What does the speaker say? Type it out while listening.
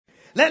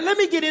Let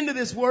me get into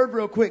this word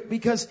real quick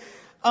because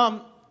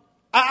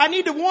I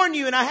need to warn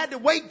you, and I had to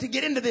wait to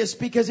get into this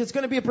because it's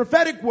going to be a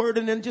prophetic word,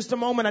 and in just a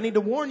moment I need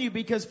to warn you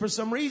because for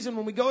some reason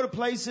when we go to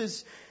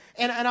places,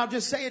 and I'll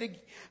just say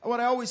it, what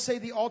I always say,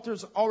 the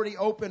altar's already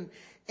open,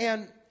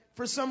 and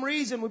for some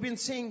reason we've been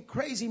seeing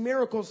crazy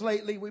miracles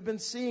lately. We've been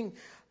seeing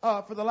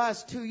for the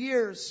last 2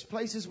 years,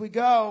 places we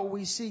go,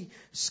 we see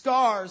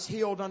scars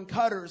healed on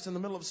cutters in the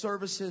middle of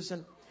services,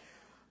 and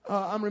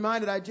I'm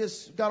reminded I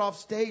just got off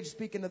stage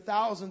speaking to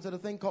thousands at a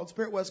thing called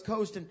Spirit West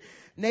Coast, and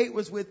Nate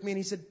was with me, and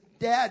he said,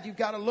 Dad, you've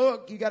got to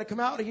look. You've got to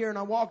come out of here. And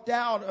I walked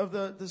out of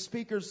the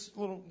speaker's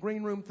little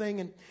green room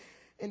thing,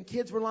 and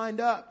kids were lined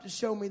up to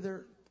show me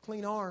their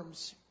clean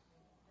arms.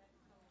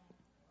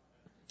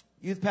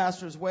 Youth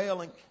pastors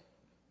wailing.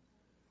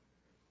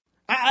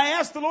 I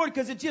asked the Lord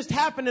because it just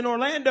happened in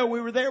Orlando. We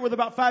were there with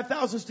about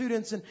 5,000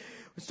 students, and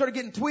we started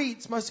getting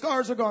tweets. My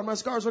scars are gone. My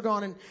scars are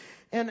gone.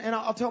 And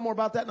I'll tell more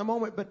about that in a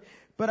moment.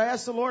 But I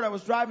asked the Lord. I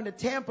was driving to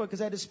Tampa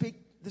because I had to speak.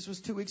 This was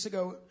 2 weeks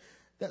ago.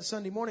 That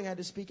Sunday morning I had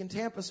to speak in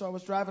Tampa. So I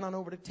was driving on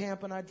over to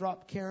Tampa, and I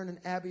dropped Karen and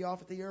Abby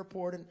off at the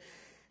airport.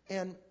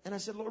 And I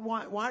said, Lord,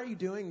 why are you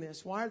doing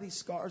this? Why are these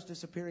scars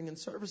disappearing in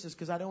services?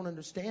 Because I don't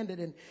understand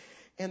it.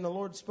 And the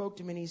Lord spoke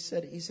to me, and he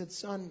said,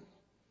 son,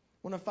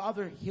 when a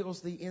father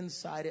heals the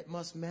inside, it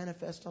must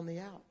manifest on the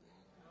out.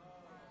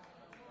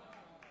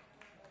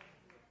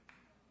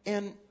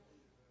 And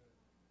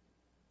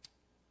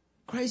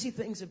crazy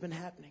things have been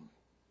happening.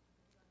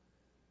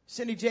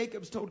 Cindy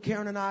Jacobs told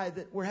Karen and I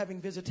that we're having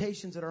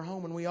visitations at our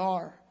home, and we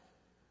are.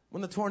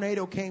 When the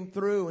tornado came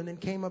through and then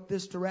came up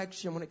this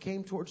direction, when it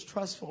came towards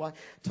Trustful, I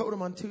told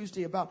him on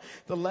Tuesday about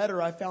the letter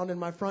I found in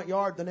my front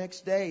yard the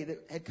next day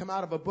that had come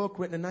out of a book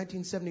written in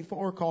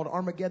 1974 called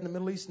Armageddon, the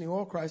Middle East and the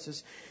Oil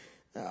Crisis.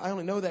 I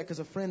only know that because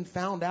a friend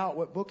found out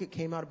what book it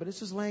came out of, but it's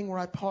just laying where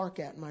I park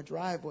at in my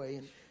driveway.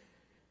 And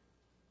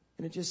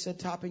it just said,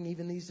 topping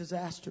even these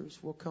disasters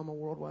will come a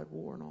worldwide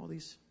war and all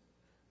these.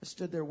 I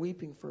stood there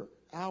weeping for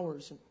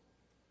hours and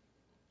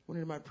went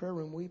into my prayer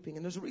room weeping.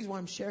 And there's a reason why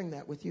I'm sharing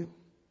that with you.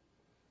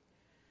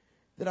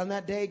 That on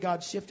that day,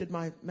 God shifted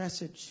my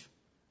message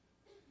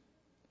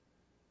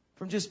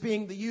from just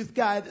being the youth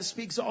guy that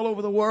speaks all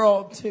over the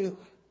world to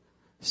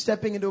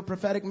stepping into a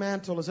prophetic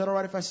mantle. Is that all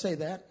right if I say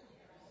that?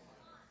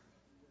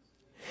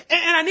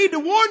 And I need to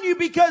warn you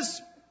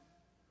because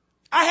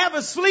I have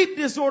a sleep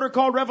disorder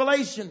called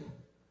revelation.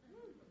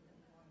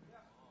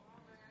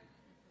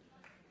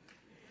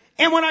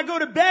 And when I go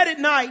to bed at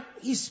night,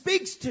 he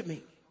speaks to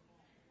me.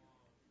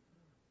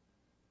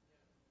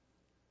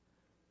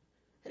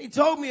 And he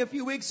told me a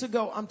few weeks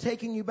ago, I'm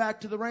taking you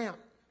back to the ramp.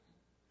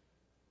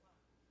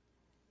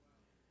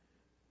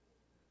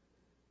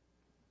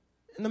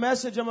 And the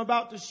message I'm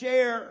about to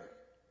share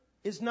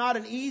is not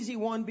an easy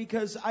one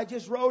because I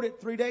just wrote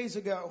it 3 days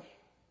ago.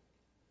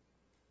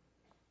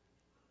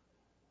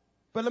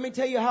 But let me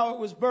tell you how it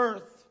was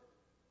birthed.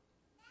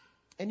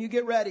 And you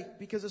get ready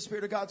because the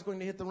Spirit of God's going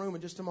to hit the room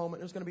in just a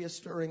moment. There's going to be a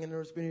stirring and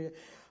there's going to be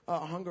a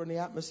hunger in the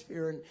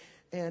atmosphere.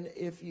 And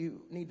if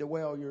you need to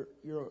wail,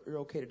 you're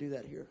okay to do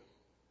that here.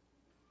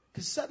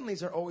 Because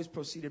suddenlies are always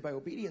preceded by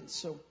obedience.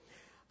 So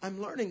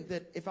I'm learning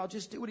that if I'll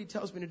just do what he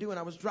tells me to do. And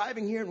I was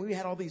driving here and we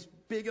had all these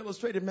big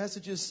illustrated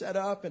messages set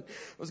up. And I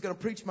was going to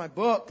preach my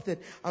book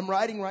that I'm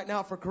writing right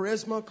now for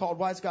Charisma called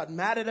Why Is God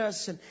Mad at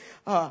Us? And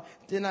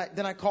then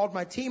I called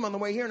my team on the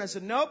way here and I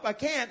said, nope, I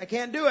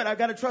can't do it. I've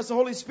got to trust the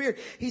Holy Spirit.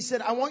 He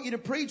said, I want you to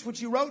preach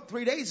what you wrote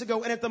 3 days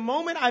ago. And at the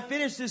moment I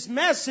finished this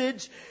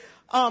message,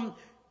 the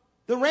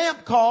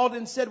ramp called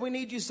and said, we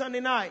need you Sunday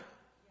night.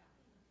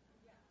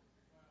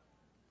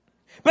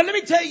 But let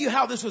me tell you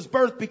how this was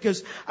birthed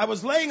because I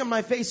was laying on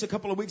my face a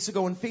couple of weeks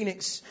ago in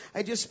Phoenix.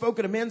 I just spoke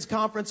at a men's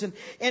conference and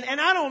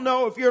I don't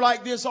know if you're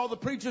like this, all the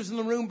preachers in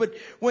the room, but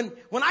when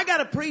I got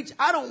to preach,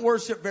 I don't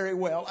worship very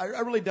well.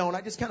 I really don't.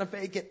 I just kind of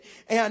fake it.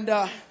 And,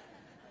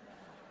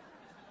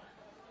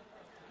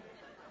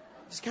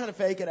 just kind of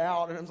fake it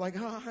out. And I was like,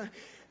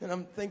 and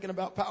I'm thinking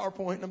about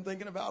PowerPoint and I'm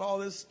thinking about all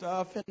this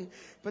stuff.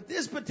 But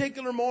this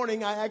particular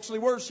morning I actually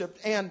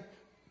worshiped and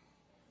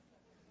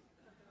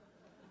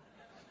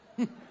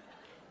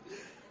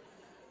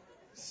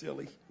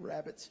silly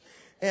rabbits.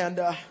 And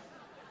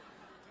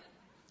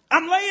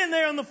I'm laying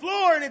there on the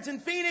floor and it's in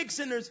Phoenix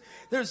and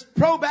there's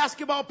pro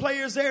basketball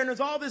players there and there's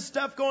all this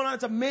stuff going on.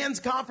 It's a men's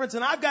conference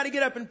and I've got to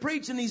get up and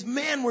preach and these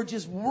men were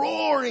just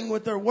roaring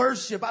with their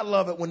worship. I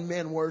love it when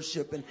men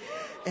worship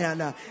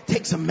and it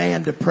takes a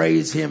man to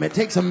praise him. It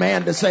takes a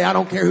man to say, I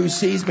don't care who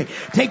sees me.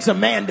 It takes a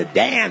man to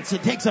dance.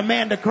 It takes a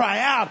man to cry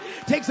out.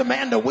 It takes a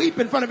man to weep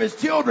in front of his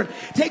children.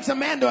 It takes a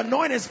man to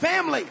anoint his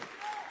family.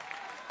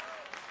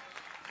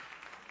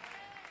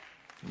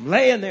 I'm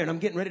laying there and I'm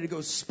getting ready to go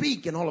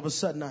speak and all of a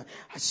sudden I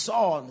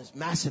saw in this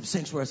massive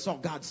sanctuary, I saw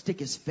God stick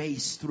his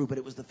face through, but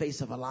it was the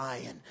face of a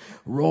lion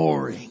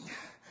roaring.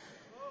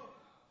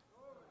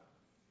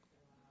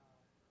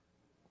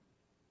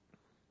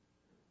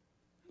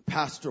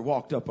 Pastor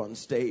walked up on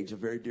stage, a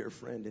very dear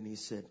friend, and he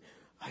said,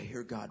 I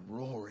hear God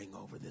roaring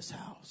over this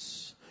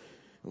house.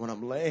 And when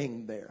I'm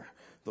laying there,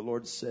 the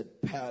Lord said,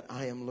 Pat,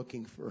 I am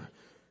looking for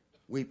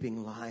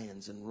weeping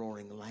lions and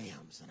roaring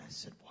lambs. And I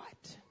said,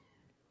 what?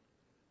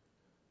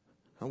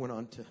 I went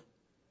on to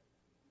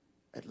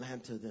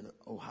Atlanta, then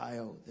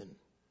Ohio, then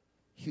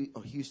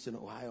Houston,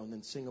 Ohio, and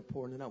then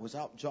Singapore. And then I was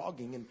out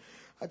jogging. And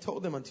I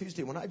told them on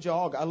Tuesday, when I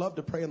jog, I love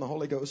to pray in the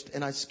Holy Ghost.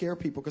 And I scare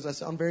people because I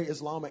sound very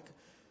Islamic.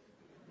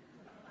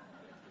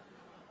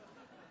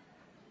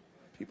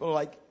 People are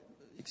like,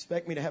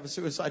 expect me to have a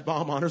suicide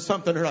bomb on or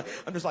something. Or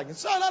I'm just like,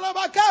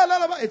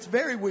 it's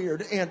very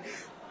weird. And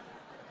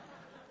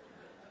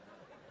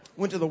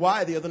went to the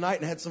Y the other night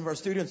and had some of our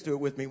students do it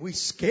with me. We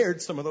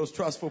scared some of those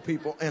trustful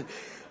people. And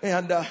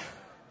it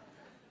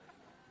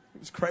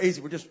was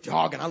crazy. We're just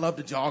jogging. I love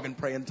to jog and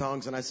pray in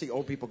tongues. And I see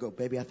old people go,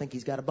 baby, I think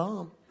he's got a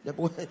bomb. That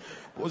boy's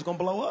going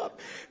to blow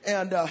up.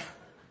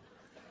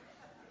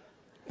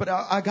 But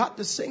I got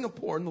to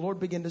Singapore and the Lord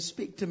began to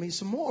speak to me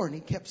some more. And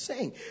he kept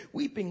saying,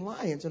 weeping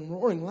lions and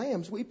roaring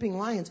lambs, weeping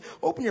lions.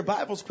 Open your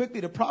Bibles quickly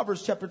to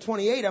Proverbs chapter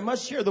 28. I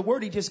must share the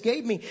word he just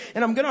gave me.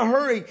 And I'm going to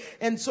hurry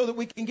and so that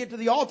we can get to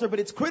the altar. But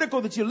it's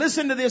critical that you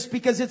listen to this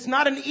because it's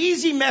not an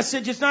easy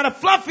message. It's not a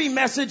fluffy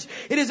message.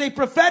 It is a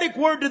prophetic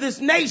word to this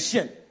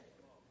nation.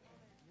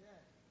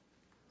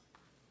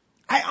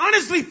 I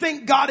honestly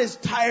think God is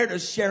tired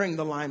of sharing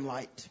the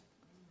limelight.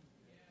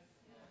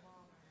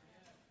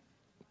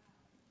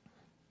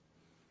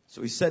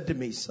 So he said to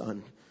me,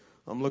 son,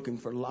 I'm looking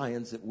for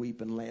lions that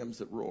weep and lambs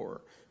that roar.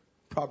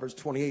 Proverbs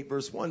 28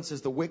 verse 1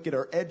 says the wicked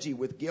are edgy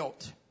with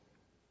guilt,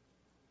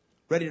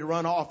 ready to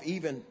run off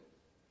even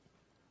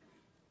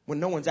when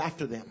no one's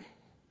after them.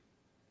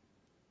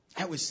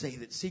 I always say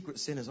that secret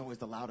sin is always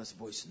the loudest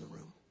voice in the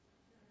room.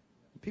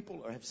 When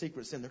people have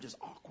secret sin, they're just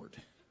awkward.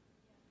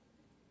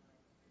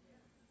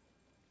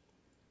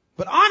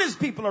 But honest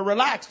people are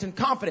relaxed and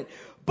confident,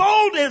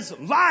 bold as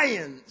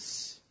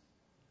lions.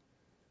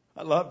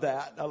 I love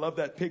that. I love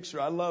that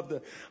picture. I love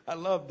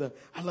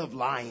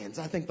lions.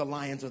 I think the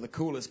lions are the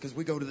coolest because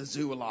we go to the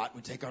zoo a lot.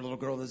 We take our little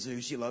girl to the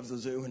zoo. She loves the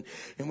zoo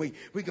and we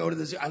go to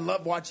the zoo. I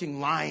love watching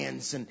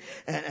lions and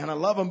I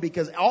love them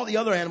because all the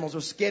other animals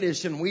are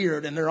skittish and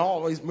weird and they're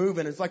always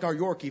moving. It's like our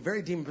Yorkie,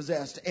 very demon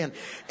possessed and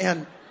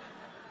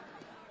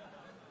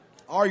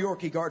our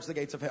Yorkie guards the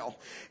gates of hell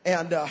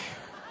and,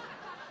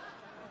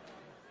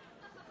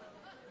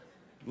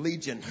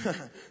 Legion.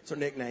 It's her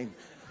nickname.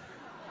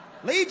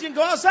 Legion,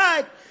 go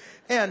outside.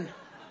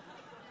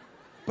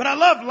 But I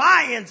love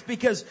lions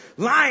because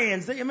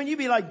lions, you'd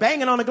be like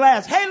banging on the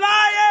glass. Hey,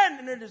 lion!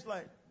 And they're just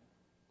like,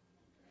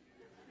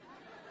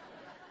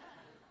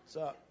 what's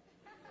up?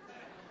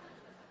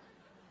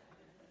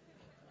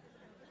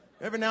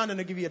 Every now and then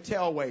they give you a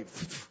tail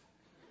wave.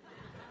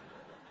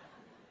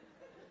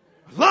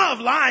 I love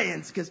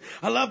lions because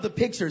I love the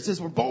picture. It says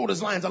we're bold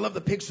as lions. I love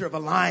the picture of a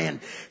lion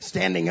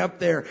standing up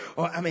there.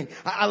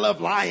 I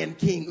love Lion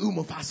King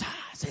Mufasa.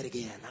 Say it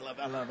again.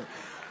 I love it.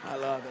 I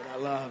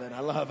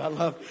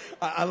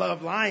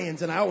love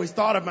lions. And I always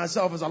thought of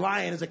myself as a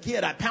lion as a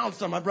kid. I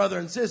pounced on my brother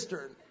and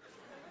sister.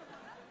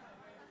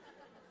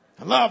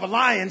 I love a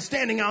lion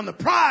standing on the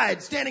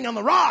pride, standing on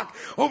the rock,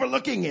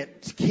 overlooking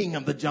it. King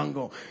of the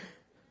jungle.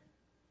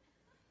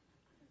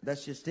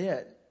 That's just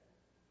it.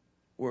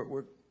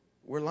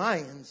 We're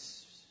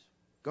lions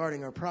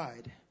guarding our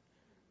pride.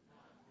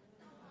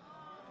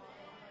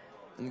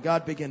 And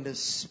God began to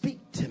speak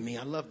to me.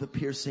 I love the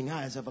piercing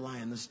eyes of a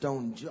lion, the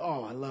stone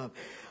jaw. I love,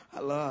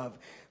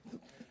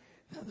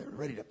 they're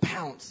ready to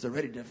pounce. They're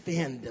ready to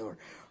defend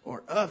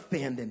or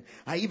offend. And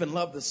I even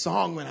loved the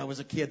song when I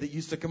was a kid that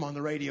used to come on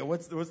the radio.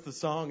 What's the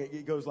song?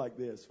 It goes like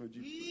this. Would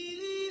you?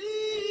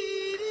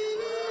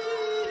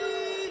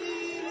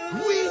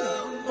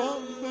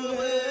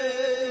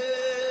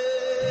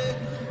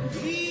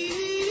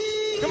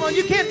 Come on,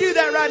 you can't do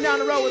that right down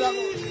the road without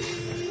going.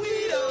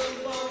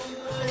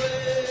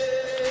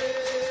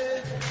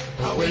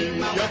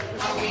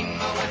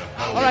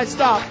 All right,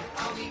 stop.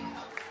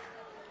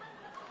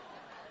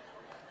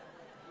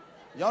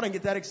 Y'all didn't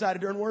get that excited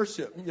during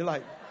worship. You're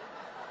like,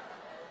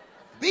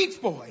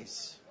 Beach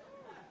Boys.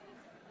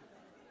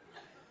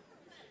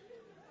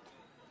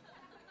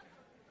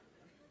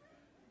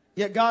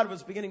 Yet God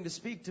was beginning to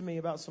speak to me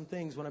about some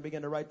things when I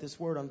began to write this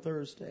word on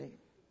Thursday.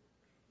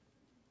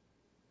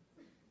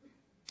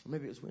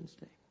 Maybe it was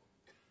Wednesday.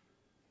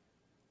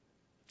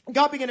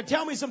 God began to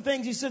tell me some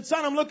things. He said,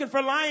 son, I'm looking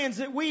for lions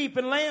that weep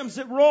and lambs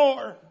that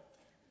roar.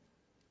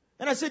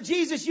 And I said,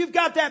 Jesus, you've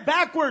got that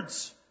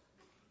backwards.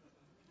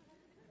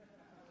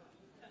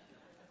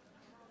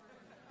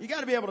 You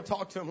got to be able to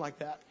talk to him like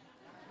that.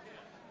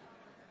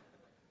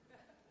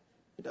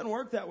 It doesn't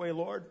work that way,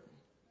 Lord.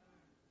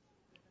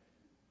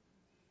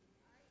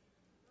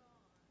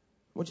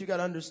 What you got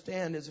to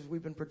understand is if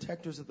we've been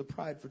protectors of the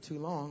pride for too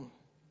long.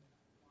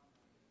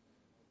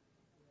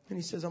 And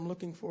he says, I'm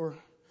looking for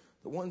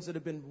The ones that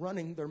have been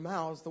running their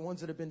mouths, the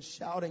ones that have been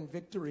shouting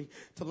victory,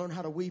 to learn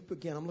how to weep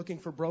again. I'm looking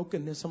for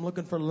brokenness. I'm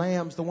looking for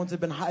lambs, the ones that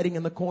have been hiding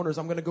in the corners.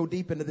 I'm going to go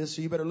deep into this,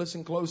 so you better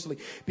listen closely,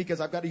 because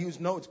I've got to use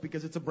notes,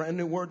 because it's a brand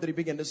new word that he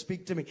began to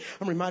speak to me.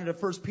 I'm reminded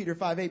of 1 Peter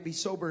 5:8, be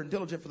sober and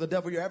diligent, for the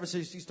devil, your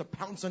adversary, used to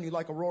pounce on you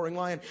like a roaring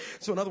lion.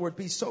 So in other words,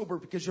 be sober,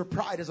 because your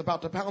pride is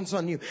about to pounce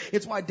on you.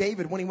 It's why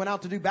David, when he went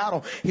out to do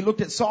battle, he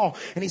looked at Saul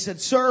and he said,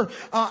 sir,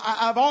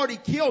 I've already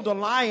killed a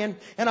lion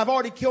and I've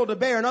already killed a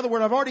bear. In other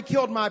words, I've already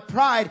killed my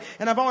pride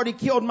and I've already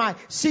killed my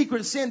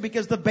secret sin,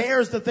 because the bear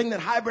is the thing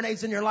that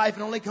hibernates in your life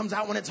and only comes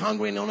out when it's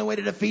hungry, and the only way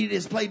to defeat it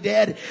is play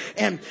dead.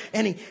 And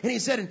he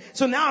said,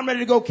 so now I'm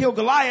ready to go kill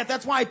Goliath.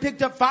 That's why I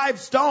picked up 5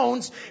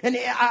 stones. And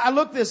I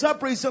looked this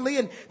up recently,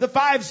 and the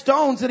 5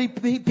 stones that he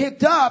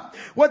picked up,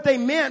 what they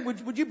meant,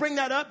 would you bring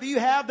that up? Do you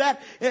have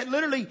that? It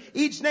literally,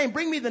 each name,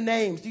 bring me the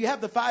names. Do you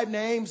have the 5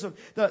 names of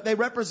they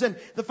represent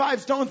the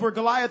 5 stones were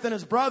Goliath and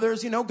his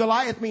brothers. You know,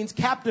 Goliath means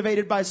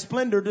captivated by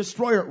splendor,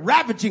 destroyer,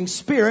 ravaging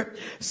spirit,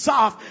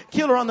 Soph,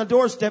 killer on the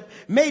doorstep,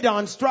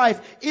 Madon, strife,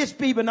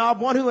 Ishbi-Benob,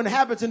 one who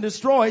inhabits and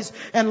destroys,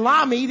 and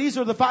Lami. These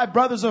are the 5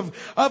 brothers of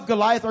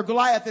Goliath, or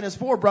Goliath and his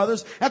 4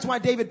 brothers. That's why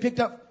David picked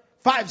up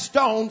 5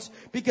 stones,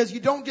 because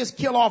you don't just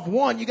kill off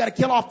one, you got to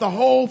kill off the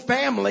whole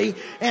family.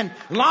 And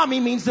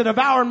Lami means to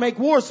devour and make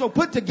war. So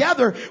put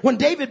together, when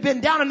David been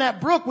down in that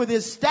brook with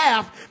his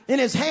staff in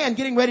his hand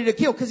getting ready to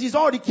kill, because he's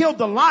already killed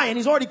the lion,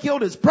 he's already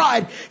killed his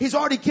pride, he's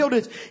already killed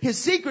his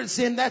secret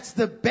sin. That's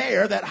the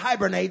bear that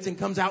hibernates and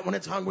comes out when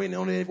it's hungry, and the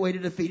only way to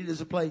defeat it is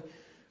to play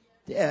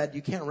dead.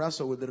 You can't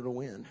wrestle with it to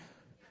win.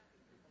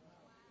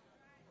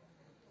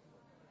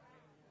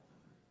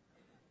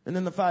 And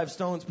then the 5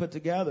 stones put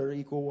together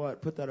equal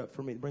what? Put that up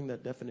for me. Bring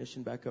that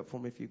definition back up for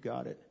me if you've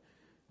got it.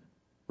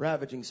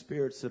 Ravaging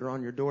spirits that are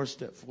on your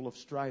doorstep, full of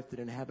strife, that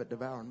inhabit,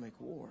 devour, and make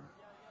war.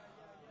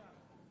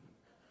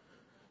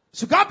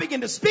 So God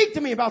began to speak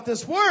to me about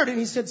this word, and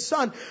he said,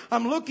 son,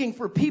 I'm looking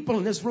for people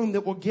in this room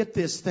that will get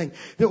this thing,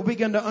 that will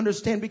begin to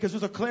understand, because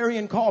there's a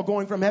clarion call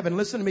going from heaven.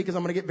 Listen to me, because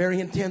I'm going to get very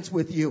intense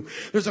with you.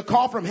 There's a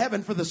call from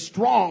heaven for the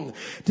strong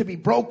to be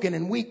broken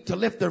and weak to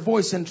lift their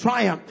voice in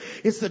triumph.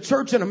 It's the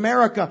church in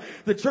America.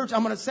 The church,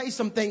 I'm going to say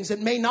some things that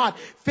may not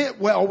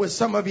fit well with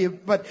some of you,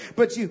 but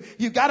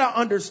you got to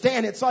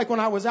understand. It's like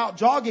when I was out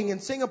jogging in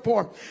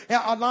Singapore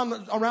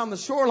around the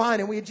shoreline,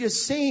 and we had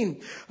just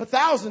seen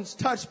thousands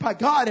touched by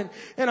God,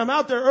 and I'm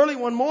out there early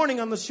one morning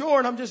on the shore,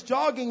 and I'm just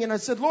jogging, and I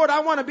said, Lord, I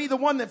want to be the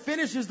one that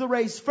finishes the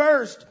race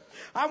first.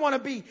 I want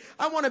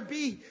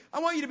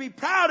you to be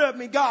proud of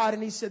me, God.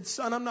 And he said,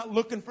 son, I'm not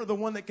looking for the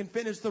one that can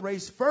finish the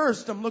race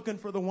first. I'm looking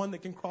for the one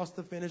that can cross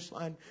the finish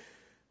line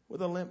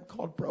with a limp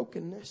called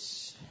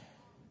brokenness.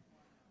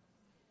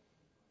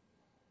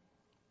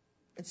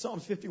 In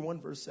Psalms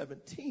 51 verse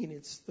 17,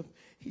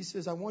 he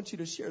says, I want you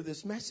to share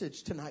this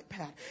message tonight,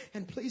 Pat.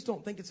 And please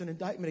don't think it's an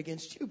indictment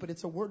against you, but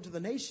it's a word to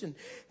the nation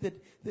that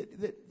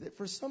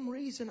for some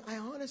reason, I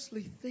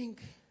honestly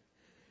think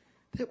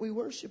that we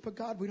worship a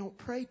God we don't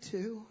pray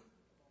to.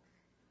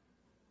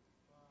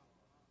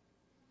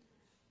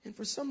 And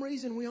for some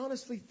reason, we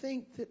honestly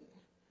think that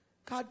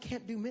God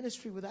can't do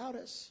ministry without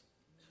us.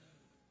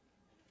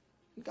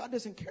 And God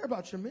doesn't care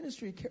about your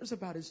ministry. He cares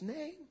about his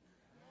name.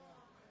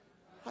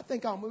 I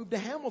think I'll move to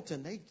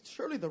Hamilton.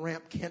 Surely the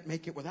ramp can't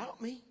make it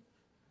without me.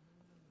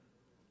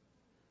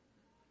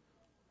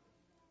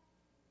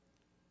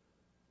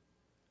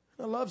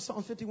 I love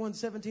Psalm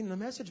 51:17 in the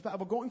Message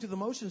Bible. Going through the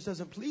motions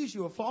doesn't please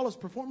you. A flawless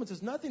performance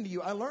is nothing to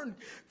you. I learned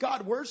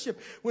God worship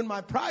when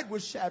my pride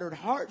was shattered.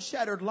 Heart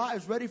shattered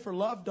lives ready for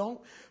love. Don't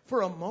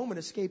for a moment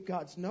escape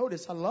God's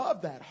notice. I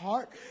love that.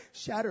 Heart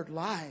shattered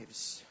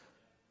lives.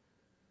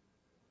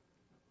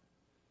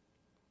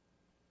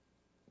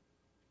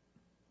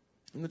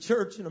 In the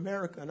church in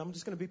America, and I'm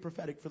just going to be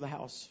prophetic for the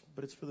house,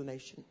 but it's for the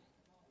nation.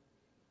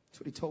 That's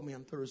what he told me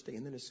on Thursday.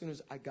 And then as soon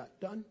as I got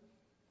done,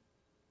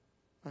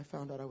 I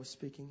found out I was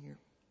speaking here.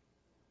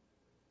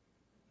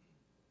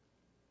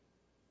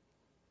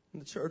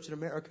 And the church in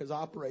America is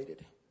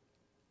operated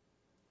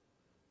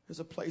as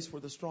a place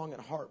where the strong at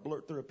heart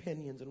blurt their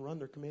opinions and run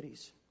their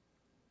committees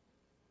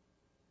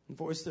and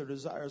voice their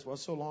desires, while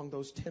so long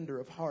those tender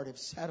of heart have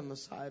sat on the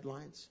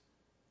sidelines,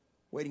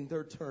 waiting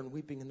their turn,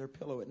 weeping in their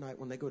pillow at night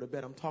when they go to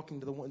bed. I'm talking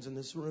to the ones in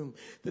this room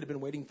that have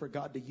been waiting for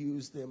God to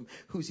use them.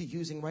 Who's he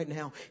using right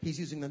now? He's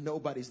using the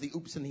nobodies, the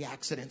oops and the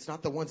accidents,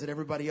 not the ones that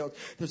everybody else.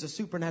 There's a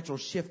supernatural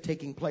shift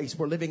taking place.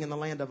 We're living in the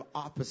land of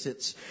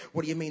opposites.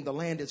 What do you mean? The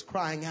land is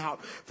crying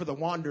out for the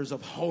wanderers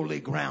of holy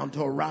ground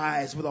to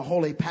arise with a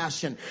holy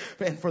passion,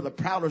 and for the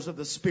prowlers of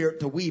the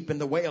Spirit to weep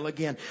and to wail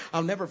again.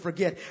 I'll never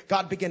forget,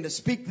 God began to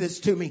speak this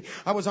to me.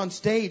 I was on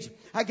stage,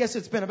 I guess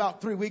it's been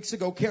about 3 weeks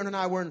ago. Karen and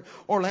I were in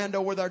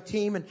Orlando with our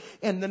team.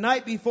 And the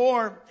night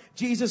before,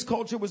 Jesus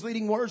Culture was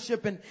leading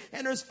worship, and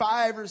there's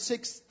 5,000 or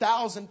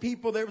 6,000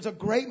 people. There was a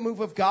great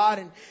move of God,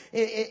 and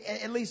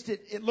at least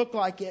it looked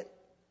like it.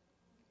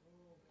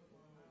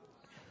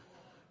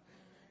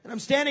 And I'm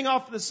standing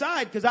off to the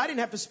side because I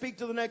didn't have to speak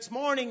till the next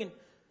morning. And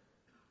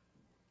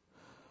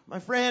my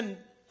friend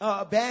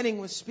Banning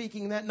was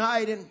speaking that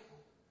night, and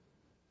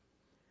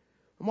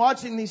I'm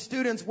watching these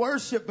students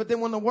worship, but then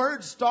when the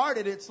word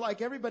started, it's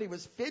like everybody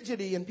was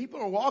fidgety and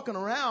people are walking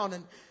around.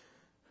 And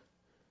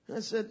I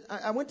said,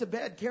 I went to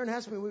bed. Karen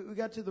asked me, we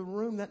got to the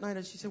room that night,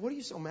 and she said, what are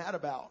you so mad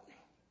about? I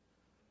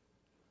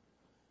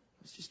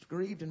was just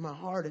grieved in my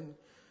heart. And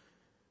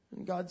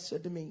God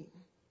said to me,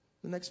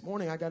 the next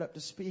morning I got up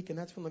to speak, and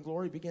that's when the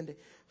glory began to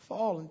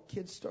fall, and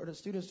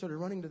students started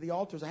running to the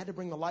altars. I had to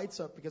bring the lights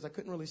up because I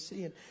couldn't really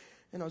see,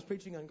 and I was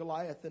preaching on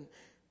Goliath and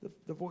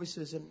the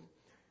voices,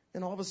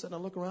 and all of a sudden I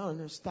look around and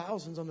there's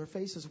thousands on their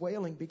faces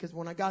wailing, because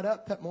when I got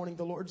up that morning,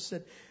 the Lord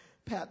said,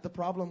 Pat, the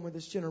problem with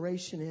this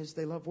generation is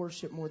they love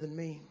worship more than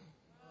me.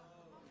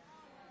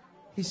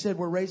 He said,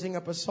 we're raising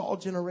up a Saul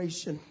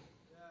generation.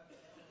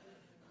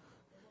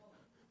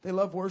 They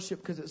love worship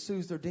because it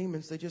soothes their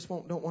demons. They just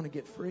don't want to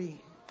get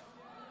free.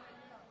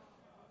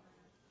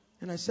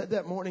 And I said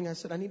that morning, I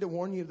said, I need to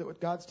warn you that what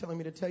God's telling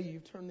me to tell you,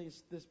 you've turned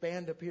this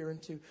band up here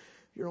into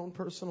your own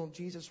personal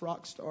Jesus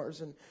rock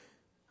stars. And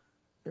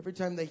every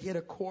time they hit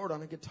a chord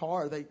on a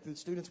guitar, the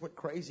students went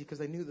crazy because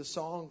they knew the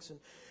songs.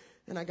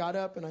 And I got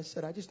up and I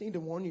said, I just need to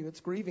warn you,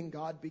 it's grieving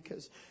God,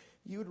 because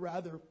you would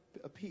rather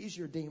appease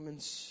your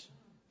demons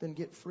than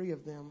get free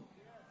of them.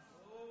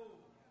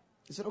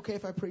 Is it okay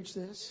if I preach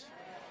this?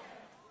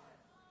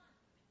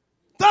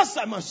 Thus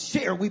I must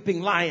share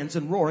weeping lions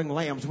and roaring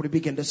lambs when he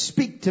began to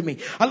speak to me.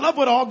 I love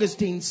what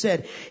Augustine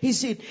said. He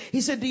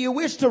said, do you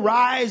wish to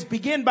rise?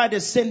 Begin by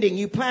descending.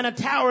 You plant a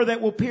tower that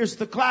will pierce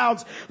the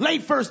clouds. Lay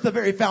first the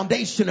very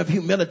foundation of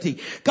humility.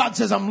 God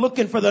says, I'm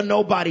looking for the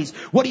nobodies.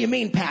 What do you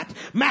mean, Pat?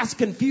 Mass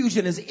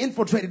confusion has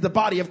infiltrated the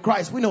body of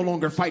Christ. We no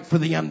longer fight for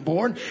the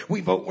unborn.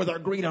 We vote with our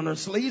greed on our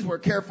sleeves. We're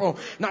careful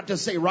not to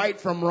say right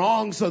from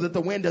wrong so that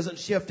the wind doesn't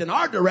shift in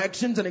our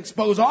directions and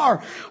expose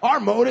our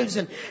motives.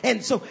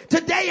 And so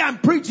today I'm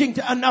preaching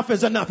to enough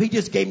is enough. He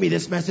just gave me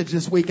this message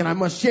this week, and I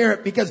must share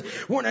it because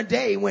we're in a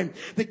day when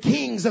the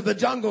kings of the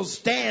jungle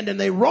stand and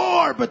they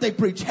roar, but they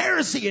preach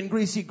heresy and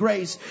greasy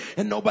grace.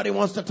 And nobody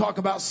wants to talk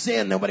about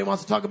sin. Nobody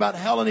wants to talk about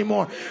hell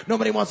anymore.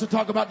 Nobody wants to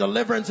talk about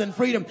deliverance and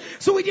freedom.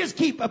 So we just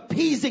keep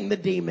appeasing the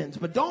demons.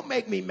 But don't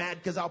make me mad,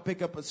 because I'll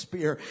pick up a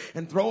spear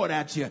and throw it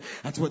at you.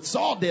 That's what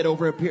Saul did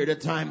over a period of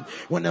time.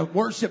 When the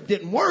worship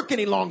didn't work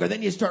any longer,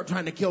 then you start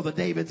trying to kill the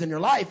Davids in your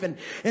life.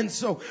 And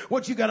so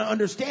what you got to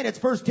understand,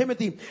 it's 1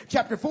 Timothy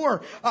chapter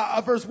 4,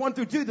 verse 1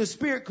 through 2, the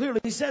Spirit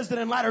clearly says that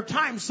in latter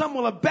times some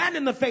will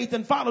abandon the faith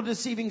and follow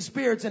deceiving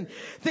spirits and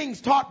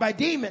things taught by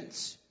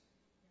demons.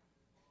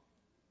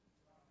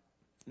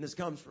 And this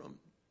comes from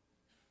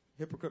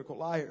hypocritical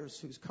liars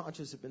whose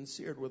conscience have been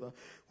seared with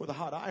a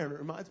hot iron. It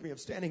reminds me of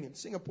standing in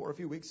Singapore a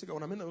few weeks ago,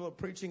 and I'm in the middle of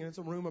preaching, and it's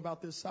a room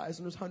about this size,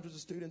 and there's hundreds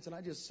of students, and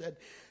I just said,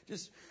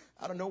 just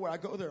out of nowhere, I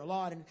go there a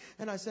lot,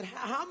 and I said,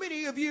 how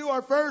many of you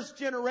are first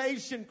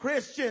generation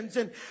Christians?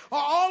 And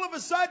all of a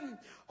sudden,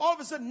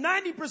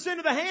 90%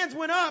 of the hands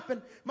went up,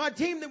 and my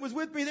team that was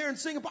with me there in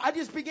Singapore, I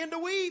just began to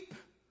weep.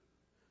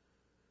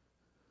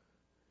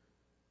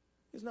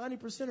 Because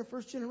 90% are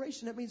first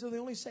generation. That means they're the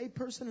only saved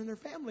person in their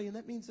family. And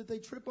that means that they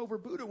trip over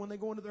Buddha when they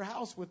go into their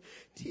house with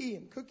tea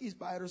and cookies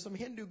by it, or some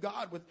Hindu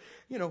god with,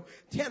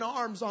 10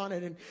 arms on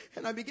it.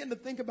 And I begin to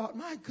think about,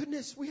 my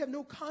goodness, we have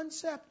no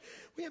concept.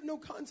 We have no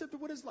concept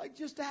of what it's like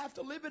just to have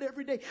to live it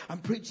every day. I'm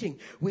preaching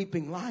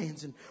weeping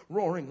lions and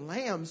roaring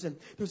lambs. And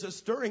there's a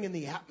stirring in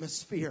the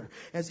atmosphere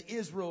as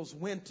Israel's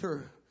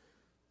winter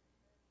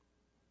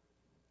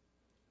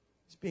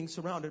is being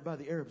surrounded by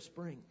the Arab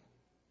Spring.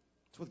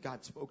 That's what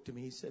God spoke to me.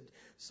 He said,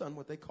 son,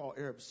 what they call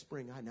Arab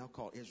Spring, I now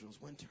call Israel's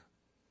winter.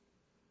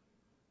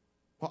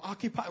 While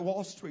Occupy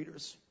Wall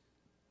Streeters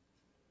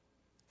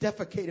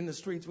defecate in the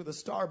streets with a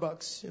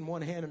Starbucks in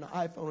one hand and an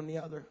iPhone in the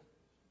other.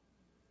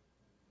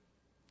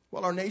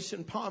 While our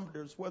nation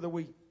ponders whether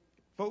we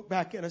vote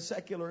back in a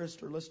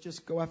secularist or let's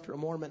just go after a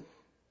Mormon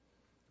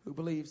who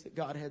believes that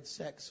God had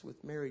sex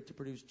with Mary to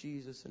produce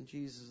Jesus, and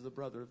Jesus is the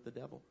brother of the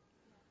devil.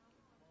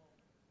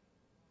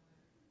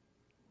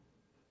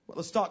 Well,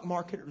 the stock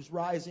market is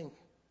rising,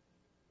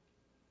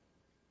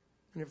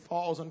 and it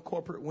falls on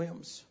corporate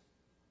whims.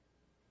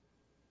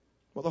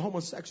 Well, the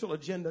homosexual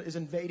agenda is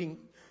invading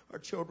our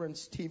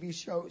children's TV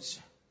shows.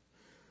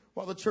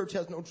 While the church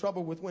has no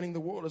trouble with winning the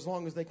world as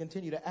long as they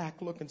continue to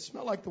act, look, and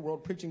smell like the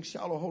world, preaching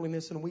shallow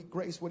holiness and weak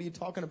grace. What are you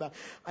talking about?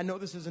 I know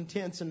this is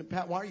intense. And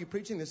Pat, why are you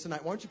preaching this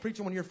tonight? Why aren't you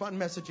preaching one of your fun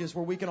messages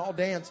where we can all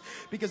dance?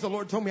 Because the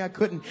Lord told me I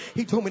couldn't.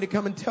 He told me to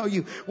come and tell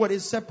you what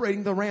is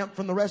separating the ramp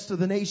from the rest of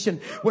the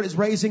nation. What is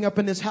raising up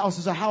in this house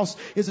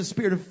is a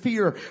spirit of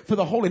fear for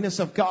the holiness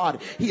of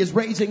God. He is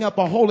raising up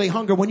a holy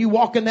hunger. When you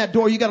walk in that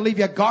door, you got to leave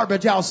your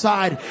garbage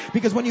outside.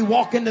 Because when you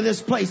walk into this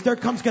place, there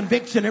comes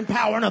conviction and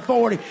power and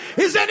authority.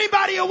 Is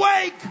anybody awake?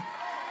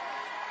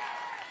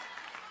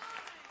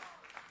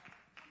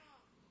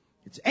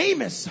 It's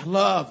Amos. I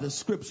love the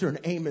scripture in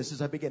Amos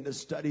as I began to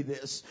study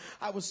this.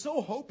 I was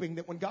so hoping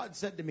that when God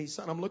said to me,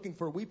 son, I'm looking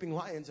for weeping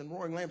lions and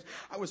roaring lambs,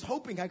 I was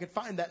hoping I could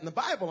find that in the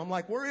Bible. I'm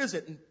like, where is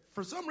it? And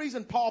for some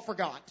reason, Paul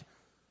forgot.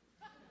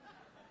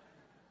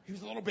 He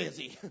was a little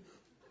busy.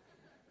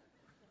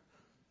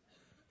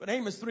 But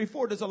Amos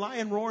 3:4, does a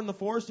lion roar in the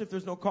forest if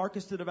there's no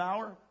carcass to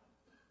devour?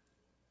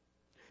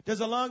 Does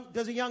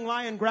a young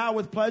lion growl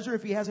with pleasure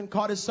if he hasn't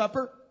caught his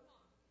supper?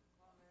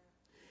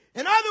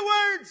 In other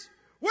words,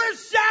 we're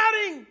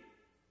shouting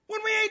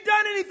when we ain't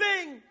done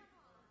anything.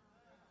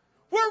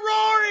 We're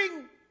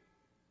roaring.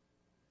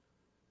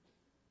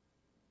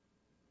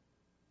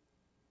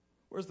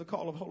 Where's the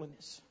call of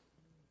holiness?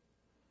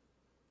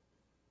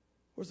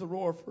 Where's the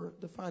roar for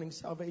defining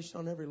salvation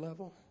on every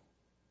level?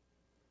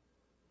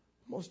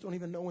 Most don't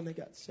even know when they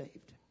got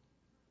saved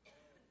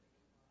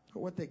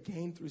or what they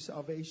gained through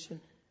salvation.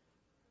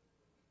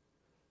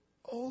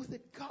 Oh,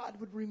 that God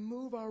would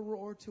remove our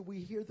roar till we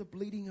hear the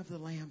bleating of the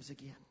lambs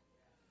again.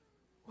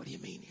 What do you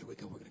mean? Here we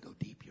go. We're going to go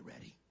deep. You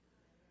ready?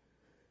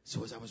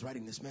 So as I was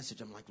writing this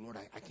message, I'm like, Lord,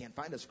 I can't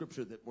find a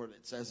scripture where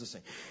it says the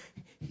same.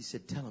 He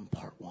said, tell him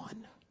part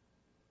 1,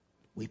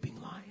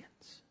 weeping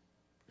lions.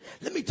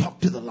 Let me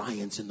talk to the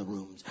lions in the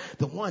rooms,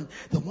 the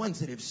ones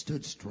that have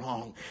stood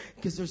strong,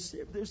 because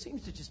there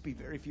seems to just be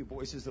very few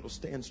voices that will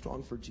stand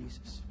strong for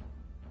Jesus.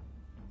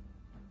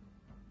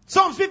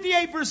 Psalms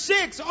 58 verse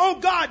 6, oh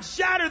God,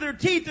 shatter their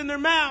teeth in their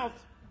mouth.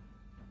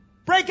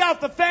 Break out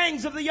the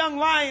fangs of the young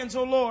lions,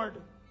 O Lord.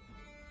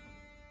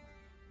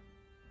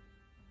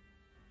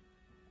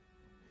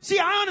 See,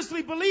 I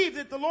honestly believe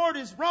that the Lord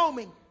is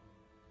roaming.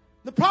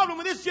 The problem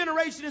with this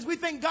generation is we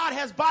think God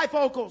has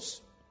bifocals.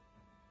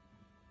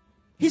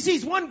 He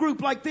sees one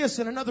group like this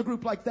and another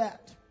group like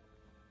that.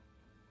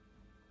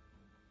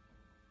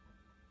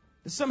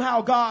 And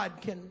somehow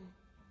God can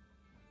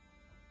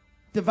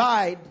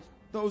divide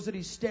those that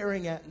he's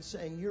staring at and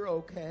saying, you're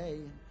okay.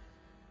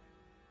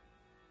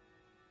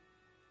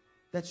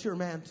 That's your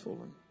mantle.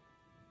 And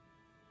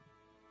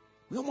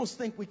we almost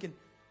think we can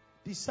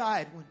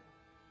decide when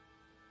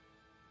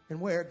and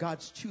where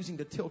God's choosing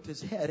to tilt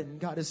his head, and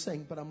God is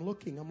saying, but I'm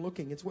looking.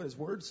 It's what his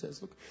word says.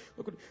 Look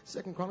at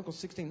 2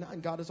 Chronicles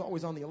 16:9. God is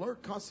always on the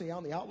alert, constantly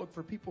on the outlook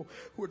for people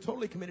who are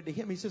totally committed to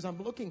him. He says,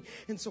 I'm looking.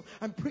 And so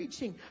I'm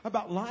preaching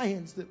about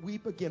lions that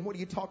weep again. What are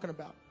you talking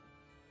about?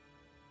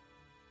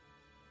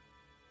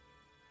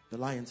 The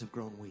lions have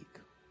grown weak.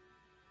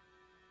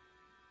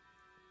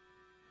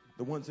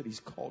 The ones that he's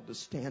called to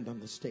stand on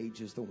the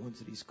stages, the ones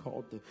that he's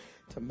called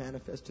to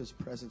manifest his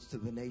presence to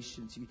the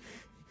nations.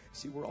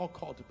 See, we're all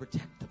called to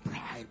protect the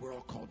pride. We're all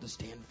called to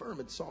stand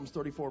firm. In Psalms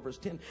 34 verse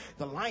 10,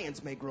 the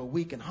lions may grow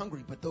weak and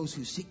hungry, but those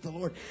who seek the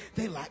Lord,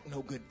 they lack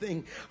no good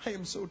thing. I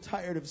am so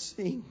tired of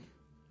seeing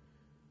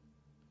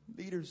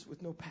leaders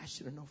with no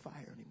passion and no fire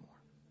anymore.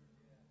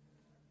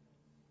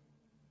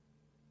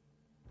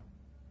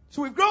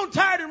 So we've grown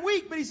tired and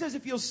weak, but he says,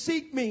 if you'll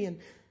seek me, and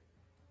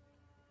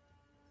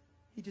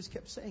he just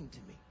kept saying to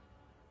me,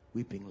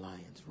 weeping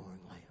lions, roaring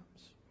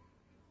lambs.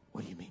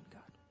 What do you mean,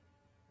 God?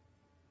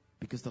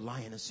 Because the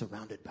lion is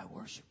surrounded by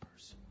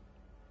worshipers.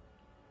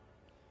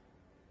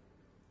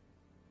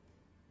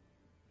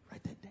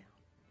 Write that down.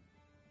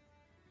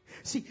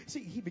 See,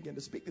 he began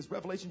to speak this.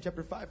 Revelation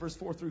chapter 5, verse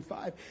 4 through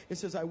 5. It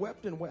says, I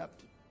wept and wept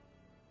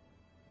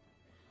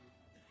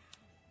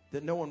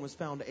that no one was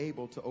found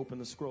able to open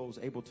the scrolls,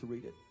 able to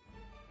read it.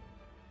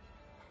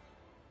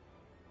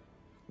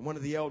 One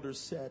of the elders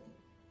said,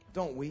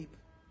 don't weep.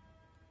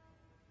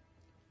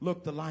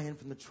 Look, the lion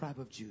from the tribe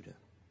of Judah,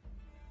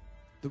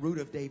 the root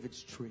of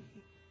David's tree.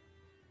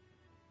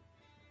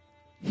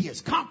 He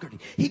has conquered.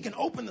 He can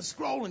open the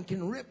scroll and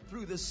can rip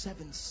through the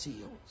 7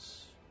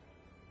 seals.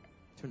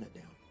 Turn that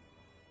down.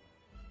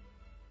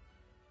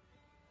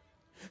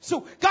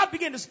 So God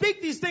began to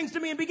speak these things to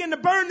me and began to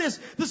burn this.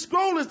 The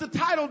scroll is the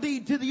title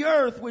deed to the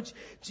earth, which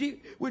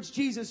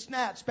Jesus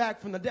snatched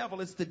back from the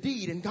devil. It's the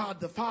deed, and God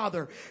the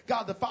Father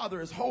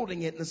is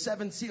holding it. And the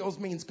 7 seals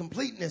means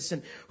completeness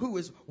and who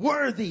is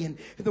worthy. And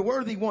the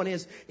worthy one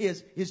is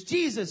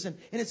Jesus. And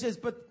it says,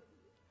 but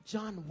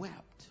John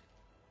wept.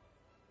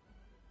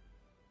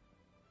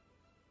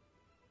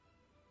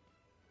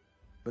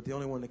 But the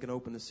only one that can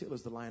open the seal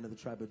is the Lion of the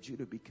tribe of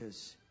Judah,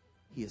 because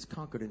he has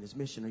conquered in his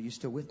mission. Are you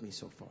still with me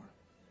so far?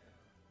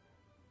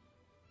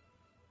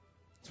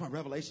 That's why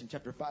Revelation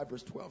chapter 5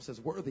 verse 12 says,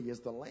 worthy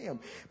is the Lamb.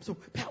 So,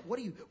 Pat, what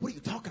are you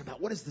talking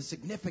about? What is the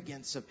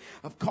significance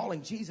of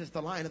calling Jesus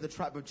the Lion of the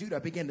tribe of Judah? I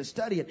began to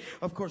study it.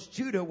 Of course,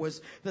 Judah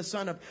was the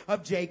son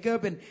of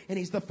Jacob, and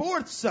he's the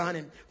 4th son,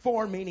 and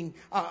 4 meaning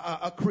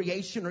a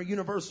creation or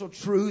universal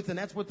truth, and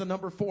that's what the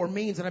number 4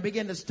 means. And I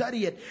began to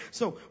study it.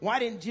 So why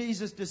didn't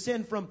Jesus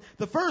descend from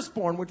the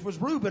firstborn, which was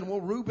Reuben?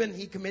 Well, Reuben,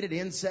 he committed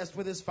incest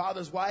with his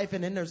father's wife,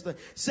 and then there's the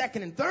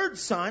 2nd and 3rd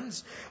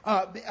sons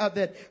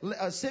that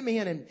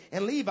Simeon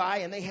and Levi,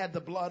 and they had the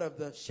blood of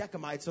the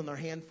Shechemites on their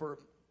hand for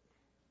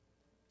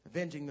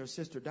avenging their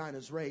sister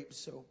Dinah's rape.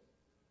 So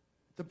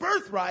the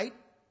birthright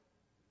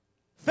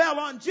fell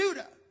on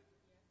Judah,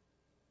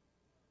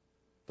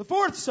 the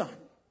 4th son.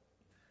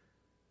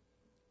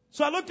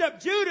 So I looked up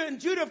Judah,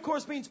 and Judah, of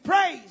course, means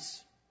praise.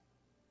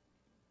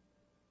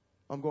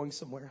 I'm going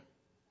somewhere.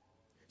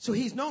 So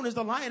he's known as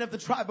the Lion of the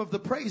tribe of the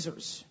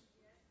praisers.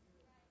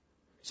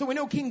 So we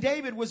know King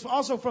David was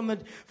also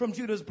from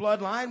Judah's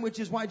bloodline, which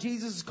is why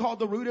Jesus is called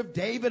the root of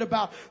David,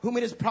 about whom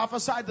it is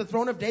prophesied the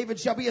throne of David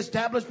shall be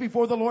established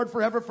before the Lord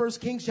forever. 1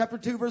 Kings chapter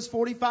 2 verse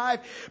 45.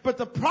 But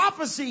the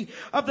prophecy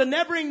of the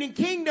never-ending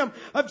kingdom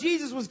of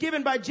Jesus was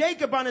given by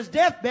Jacob on his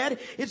deathbed.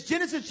 It's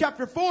Genesis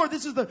chapter 4.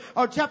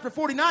 Chapter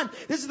 49.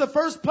 This is the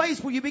first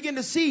place where you begin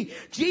to see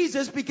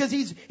Jesus, because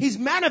he's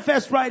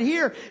manifest right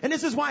here. And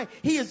this is why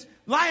he is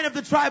Lion of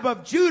the tribe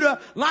of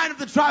Judah, Lion of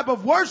the tribe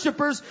of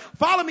worshipers.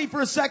 Follow me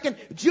for a second.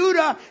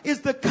 Judah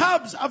is the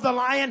cubs of the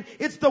lion.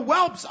 It's the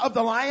whelps of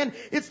the lion.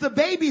 It's the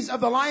babies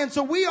of the lion.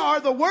 So we are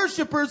the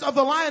worshipers of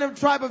the Lion of the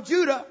tribe of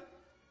Judah.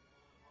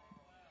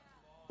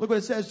 Look what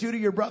it says. Judah,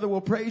 your brother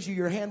will praise you.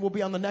 Your hand will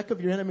be on the neck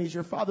of your enemies.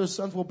 Your father's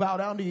sons will bow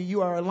down to you.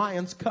 You are a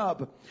lion's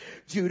cub.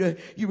 Judah,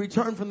 you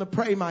return from the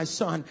prey, my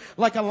son.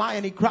 Like a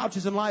lion, he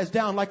crouches and lies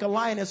down. Like a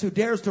lioness who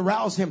dares to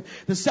rouse him.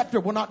 The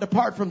scepter will not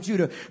depart from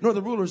Judah, nor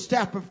the ruler's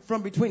staff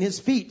from between his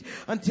feet,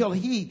 until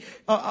he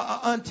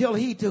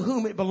to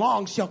whom it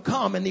belongs shall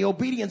come, and the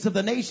obedience of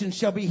the nations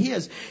shall be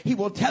his. He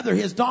will tether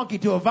his donkey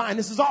to a vine.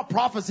 This is all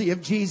prophecy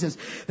of Jesus.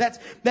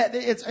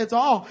 It's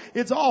all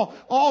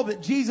that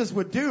Jesus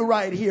would do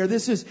right here.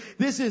 This is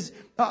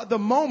the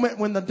moment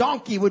when the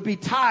donkey would be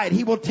tied.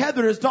 He will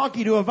tether his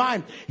donkey to a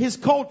vine, his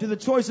colt to the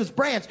choicest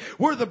branch.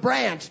 We're the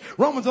branch.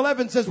 Romans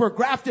 11 says we're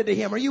grafted to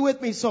him. Are you with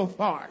me so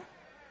far?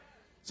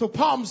 So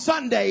Palm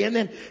Sunday, and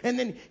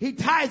then he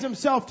ties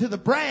himself to the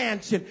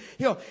branch, and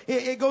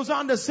it goes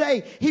on to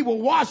say he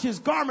will wash his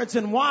garments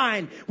in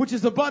wine, which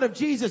is the blood of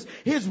Jesus,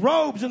 his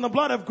robes in the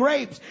blood of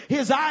grapes.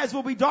 His eyes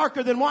will be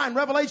darker than wine.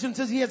 Revelation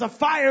says he has a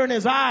fire in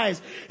his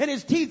eyes, and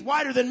his teeth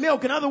whiter than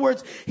milk. In other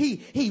words,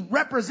 he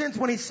represents,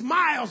 when he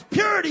smiles,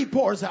 purity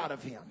pours out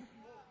of him.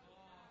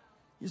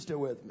 You still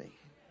with me?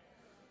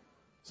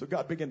 So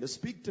God began to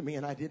speak to me,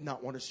 and I did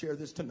not want to share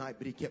this tonight,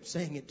 but he kept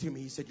saying it to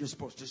me. He said, you're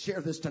supposed to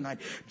share this tonight.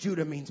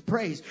 Judah means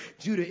praise.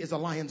 Judah is a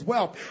lion's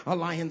whelp, a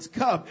lion's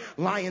cub.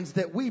 Lions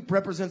that weep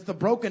represents the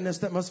brokenness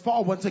that must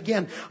fall once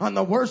again on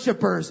the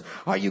worshipers.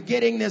 Are you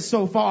getting this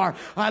so far?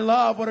 I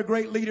love what a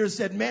great leader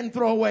said. Men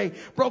throw away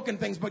broken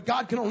things, but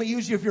God can only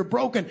use you if you're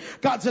broken.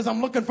 God says,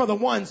 I'm looking for the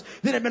ones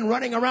that have been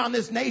running around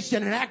this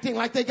nation and acting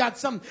like they got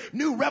some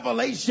new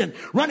revelation,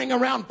 running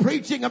around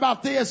preaching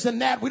about this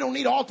and that. We don't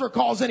need altar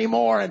calls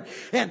anymore.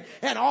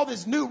 And all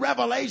this new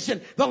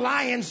revelation, the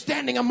lions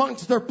standing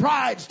amongst their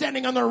pride,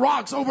 standing on their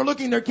rocks,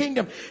 overlooking their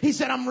kingdom. He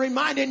said, I'm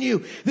reminding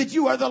you that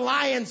you are the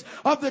lions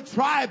of the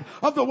tribe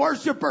of the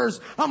worshipers.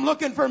 I'm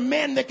looking for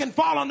men that can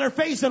fall on their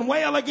face and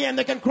wail again,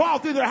 that can crawl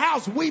through their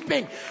house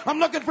weeping. I'm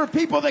looking for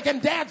people that can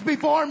dance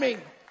before me.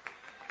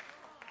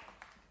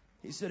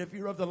 He said, if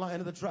you're of the Lion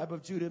of the tribe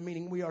of Judah,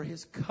 meaning we are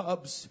his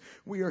cubs,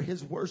 we are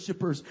his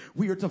worshipers,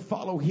 we are to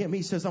follow him.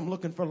 He says, I'm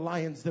looking for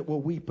lions that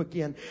will weep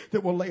again,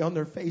 that will lay on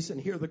their face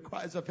and hear the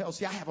cries of hell.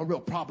 See, I have a real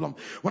problem.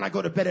 When I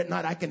go to bed at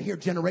night, I can hear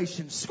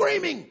generations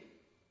screaming.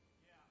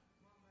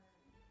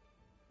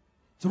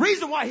 It's the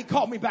reason why he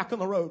called me back on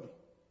the road.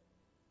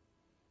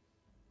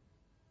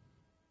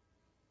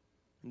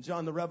 And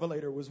John the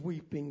Revelator was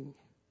weeping.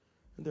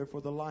 And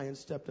therefore the lion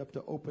stepped up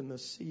to open the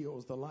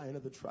seals. The Lion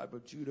of the tribe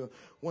of Judah,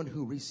 one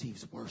who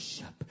receives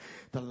worship.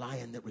 The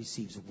lion that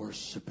receives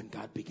worship. And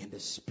God began to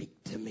speak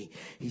to me.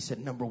 He said,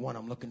 number one,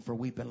 I'm looking for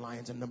weeping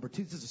lions. And number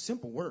two, this is a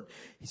simple word.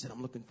 He said,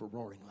 I'm looking for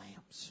roaring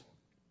lambs.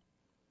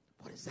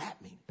 What does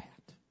that mean, Pat?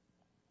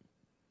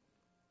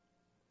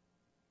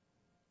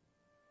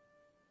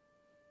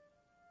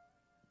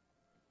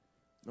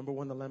 Number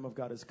one, the Lamb of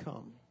God has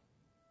come.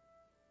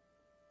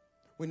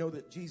 We know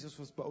that Jesus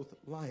was both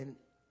lion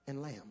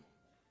and lamb.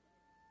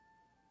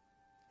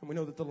 And we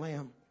know that the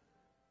lamb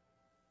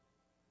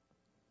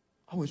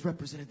always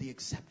represented the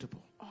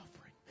acceptable offering.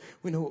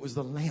 We know it was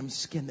the lamb's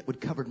skin that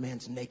would cover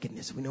man's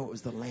nakedness. We know it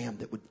was the lamb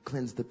that would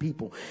cleanse the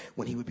people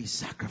when he would be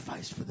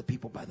sacrificed for the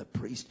people by the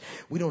priest.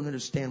 We don't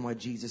understand why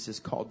Jesus is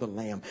called the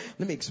lamb.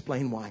 Let me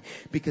explain why.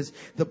 Because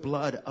the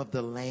blood of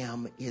the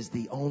lamb is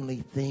the only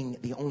thing,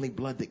 the only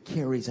blood that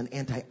carries an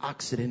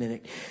antioxidant in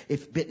it.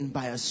 If bitten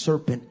by a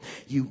serpent,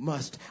 you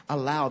must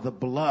allow the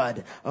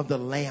blood of the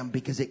lamb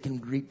because it can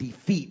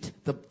defeat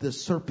the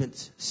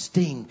serpent's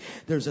sting.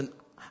 There's an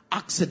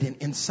oxidant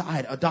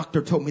inside. A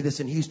doctor told me this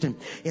in Houston,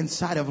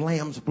 inside of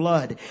lamb's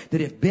blood, that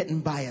if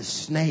bitten by a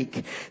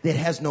snake, that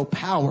has no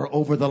power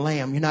over the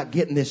lamb. You're not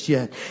getting this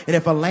yet. And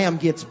if a lamb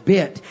gets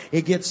bit,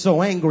 it gets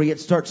so angry, it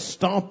starts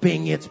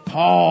stomping its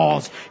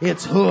paws,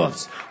 its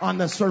hoofs on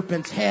the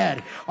serpent's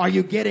head. Are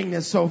you getting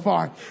this so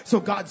far? So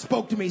God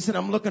spoke to me. He said,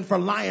 I'm looking for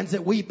lions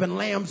that weep and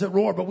lambs that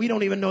roar, but we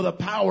don't even know the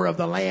power of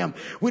the lamb.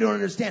 We don't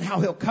understand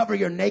how he'll cover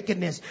your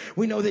nakedness.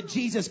 We know that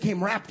Jesus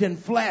came wrapped in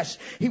flesh.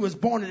 He was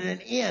born in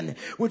an inn,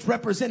 which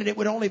represented he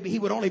would only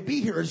be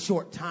here a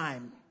short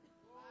time.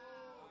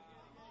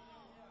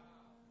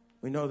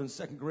 We know that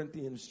in 2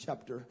 Corinthians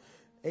chapter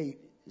 8,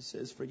 it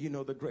says, for you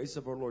know the grace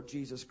of our Lord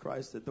Jesus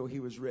Christ, that though he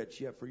was rich,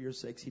 yet for your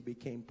sakes he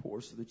became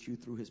poor, so that you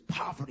through his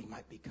poverty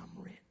might become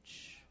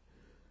rich.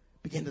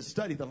 Begin to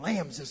study the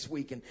lambs this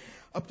week, and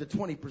up to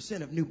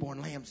 20% of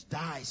newborn lambs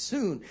die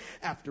soon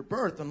after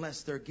birth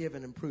unless they're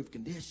given improved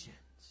conditions.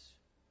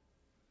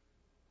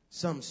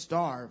 Some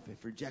starve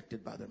if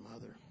rejected by their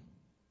mother.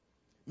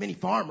 Many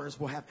farmers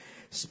will have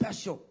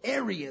special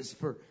areas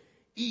for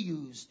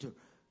ewes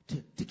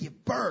to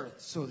give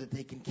birth so that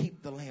they can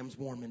keep the lambs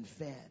warm and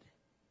fed.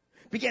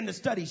 Began to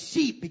study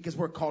sheep because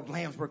we're called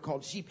lambs, we're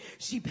called sheep.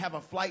 Sheep have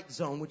a flight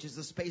zone, which is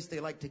the space they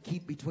like to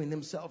keep between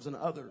themselves and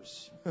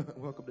others.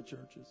 Welcome to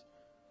churches.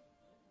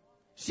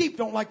 Sheep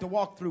don't like to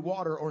walk through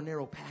water or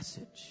narrow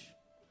passage.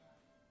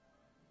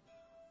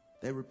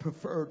 They would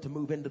prefer to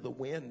move into the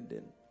wind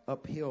and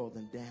uphill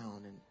than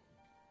down.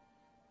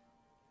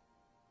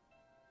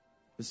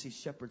 But see,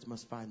 shepherds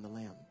must find the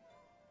lamb.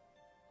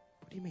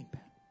 What do you mean,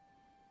 Pat?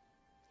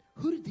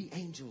 Who did the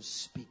angels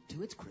speak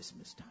to? It's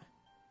Christmas time.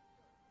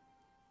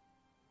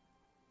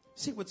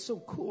 See, what's so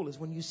cool is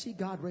when you see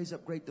God raise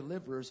up great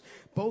deliverers,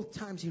 both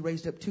times he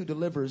raised up two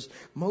deliverers,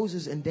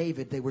 Moses and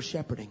David, they were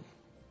shepherding.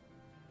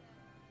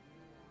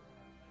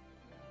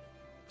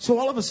 So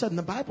all of a sudden,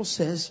 the Bible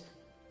says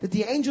that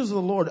the angels of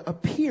the Lord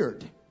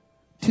appeared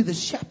to the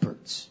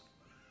shepherds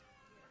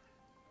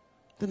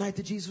the night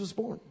that Jesus was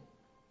born.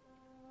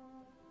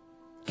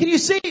 Can you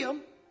see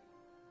them?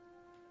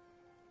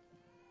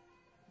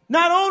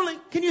 Not only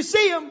can you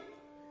see them,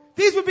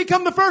 these would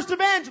become the first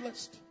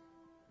evangelists.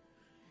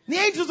 And the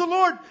angels of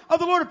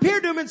the Lord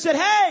appeared to him and said,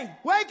 "Hey,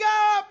 wake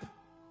up!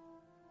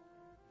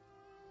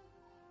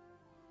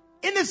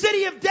 In the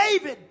city of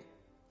David,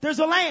 there's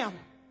a lamb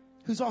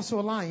who's also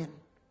a lion."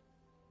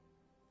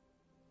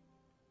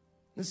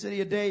 In the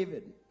city of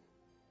David.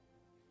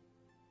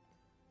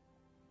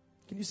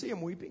 Can you see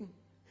him weeping?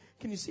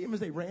 Can you see them as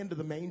they ran to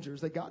the manger?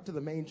 As they got to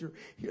the manger,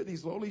 here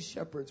these lowly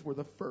shepherds were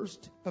the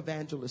first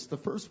evangelists, the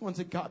first ones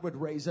that God would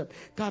raise up.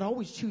 God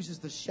always chooses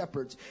the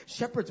shepherds.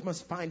 Shepherds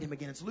must find him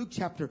again. It's Luke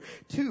chapter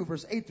 2,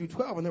 verse 8 through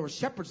 12. And there were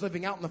shepherds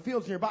living out in the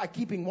fields nearby,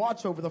 keeping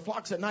watch over the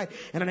flocks at night.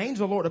 And an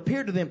angel of the Lord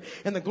appeared to them,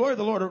 and the glory of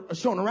the Lord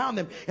shone around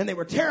them. And they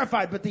were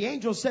terrified. But the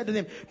angel said to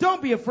them,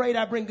 "Don't be afraid.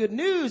 I bring good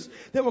news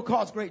that will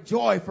cause great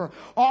joy for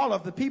all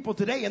of the people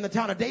today. In the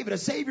town of David, a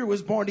Savior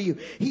was born to you.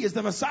 He is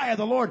the Messiah,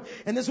 the Lord.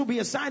 And this will be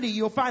a sign to you.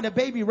 You'll find a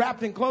baby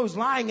wrapped in clothes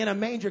lying in a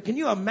manger." Can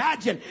you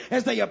imagine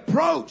as they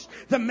approached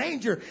the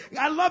manger?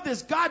 I love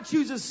this. God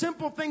chooses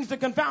simple things to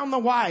confound the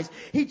wise.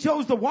 He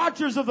chose the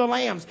watchers of the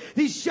lambs.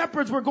 These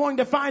shepherds were going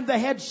to find the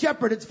head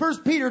shepherd. It's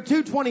 1 Peter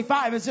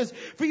 2:25. It says,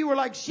 "For you were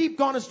like sheep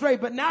gone astray,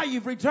 but now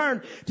you've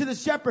returned to the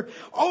shepherd,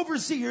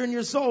 overseer in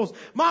your souls."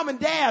 Mom and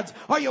dads,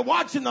 are you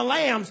watching the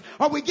lambs?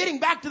 Are we getting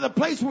back to the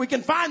place where we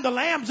can find the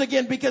lambs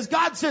again? Because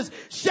God says,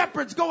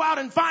 shepherds, go out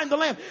and find the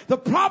lamb. The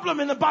problem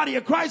in the body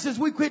of Christ is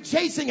we quit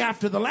chasing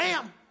after the lamb.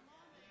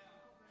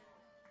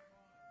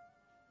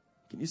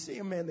 Can you see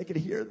them, man? They could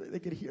hear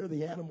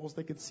the animals.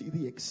 They could see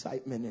the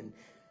excitement.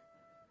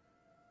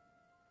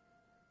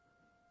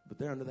 But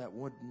there under that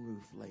wooden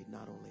roof lay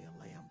not only a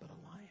lamb, but a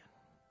lion.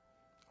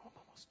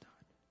 Almost done.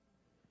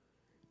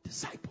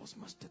 Disciples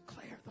must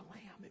declare the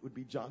lamb. It would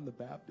be John the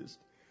Baptist.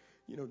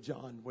 You know,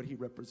 John, what he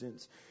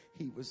represents,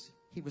 he was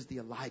the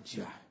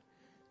Elijah.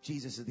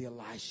 Jesus is the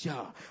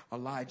Elisha.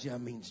 Elijah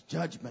means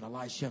judgment.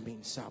 Elisha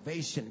means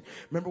salvation.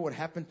 Remember what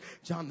happened?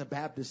 John the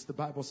Baptist, the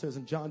Bible says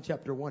in John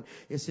chapter 1,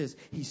 it says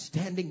he's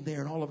standing there,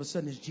 and all of a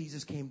sudden as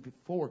Jesus came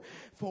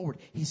forward,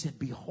 he said,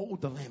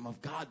 "Behold the Lamb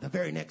of God." The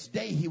very next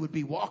day he would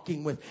be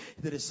walking with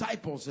the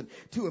disciples and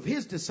two of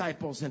his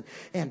disciples,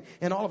 and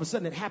all of a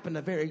sudden it happened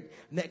the very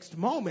next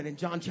moment in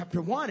John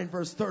chapter 1 in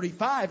verse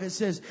 35. It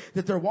says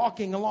that they're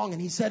walking along,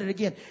 and he said it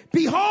again,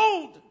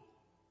 "Behold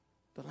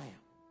the Lamb."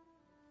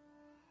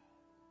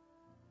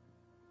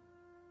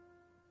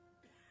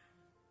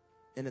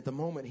 And at the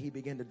moment he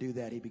began to do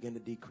that, he began to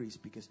decrease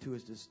because two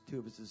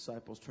of his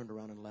disciples turned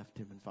around and left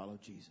him and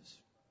followed Jesus.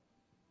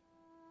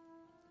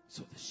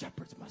 So the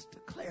shepherds must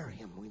declare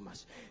him. We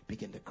must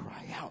begin to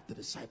cry out. The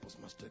disciples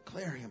must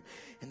declare him.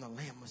 And the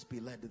lamb must be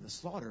led to the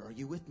slaughter. Are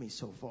you with me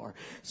so far?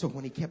 So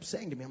when he kept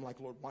saying to me, I'm like,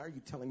 "Lord, why are you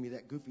telling me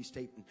that goofy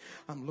statement?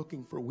 I'm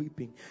looking for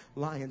weeping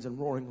lions and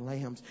roaring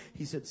lambs."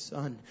 He said,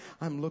 "Son,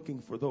 I'm looking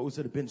for those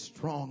that have been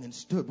strong and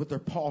stood with their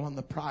paw on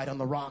the pride on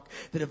the rock,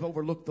 that have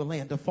overlooked the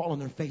land, to fall on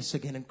their face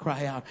again and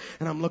cry out.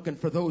 And I'm looking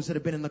for those that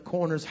have been in the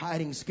corners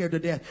hiding, scared to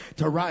death,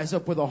 to rise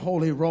up with a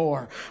holy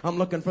roar. I'm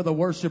looking for the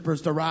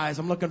worshipers to rise.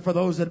 I'm looking for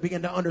those that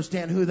begin to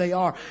understand who they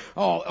are."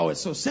 Oh,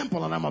 it's so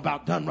simple, and I'm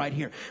about done right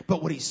here.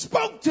 But what he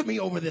spoke to me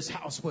over this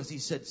house was, he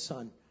said,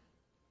 "Son,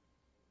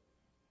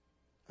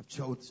 I've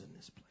chosen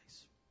this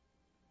place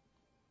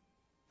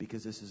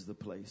because this is the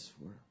place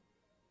where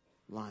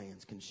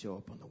lions can show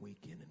up on the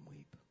weekend and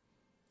weep."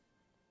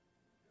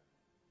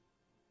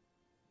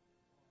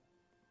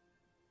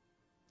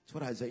 That's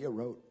what Isaiah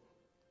wrote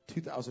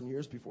 2,000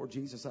 years before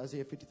Jesus.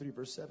 Isaiah 53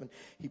 verse 7.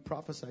 He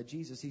prophesied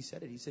Jesus. He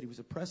said it. He said he was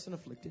oppressed and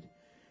afflicted,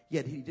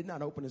 yet he did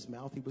not open his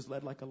mouth. He was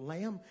led like a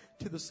lamb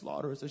to the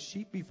slaughter, as a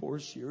sheep before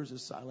his shearers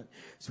is silent.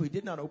 So he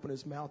did not open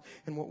his mouth.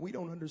 And what we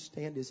don't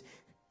understand is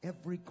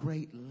every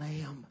great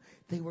lamb,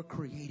 they were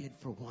created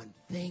for one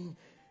thing: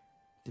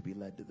 to be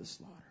led to the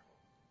slaughter.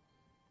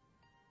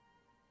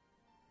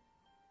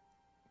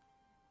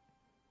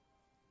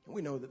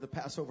 We know that the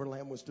Passover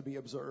lamb was to be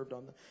observed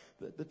on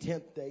the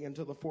 10th day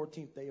until the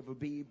 14th day of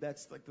Abib.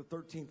 That's like the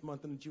 13th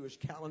month in the Jewish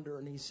calendar.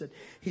 And he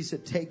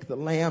said, take the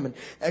lamb. And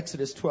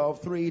Exodus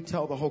 12:3,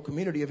 tell the whole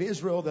community of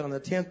Israel that on the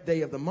 10th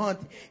day of the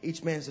month,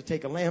 each man is to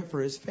take a lamb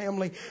for his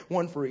family,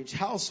 one for each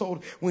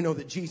household. We know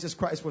that Jesus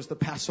Christ was the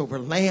Passover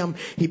lamb.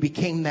 He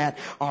became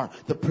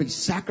the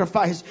priest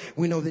sacrifice.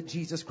 We know that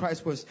Jesus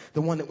Christ was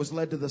the one that was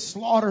led to the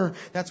slaughter.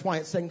 That's why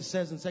it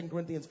says in 2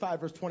 Corinthians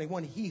 5 verse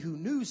 21, he who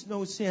knew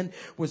no sin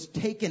was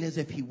taken as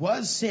if he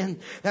was sin.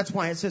 That's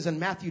why it says in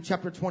Matthew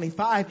chapter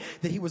 25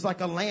 that he was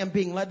like a lamb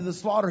being led to the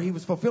slaughter. He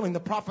was fulfilling the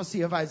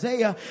prophecy of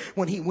Isaiah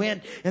when he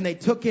went and they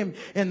took him,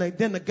 and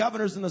then the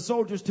governors and the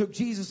soldiers took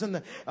Jesus in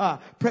the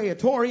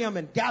praetorium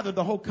and gathered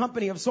the whole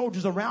company of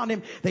soldiers around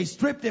him. They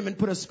stripped him and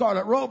put a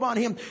scarlet robe on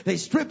him. They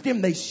stripped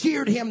him. They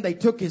sheared him. They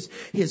took his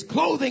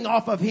clothing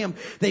off of him.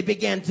 They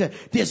began to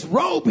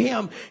disrobe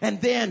him, and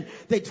then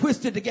they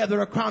twisted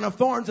together a crown of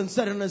thorns and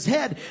set it on his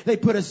head. They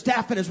put a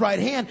staff in his right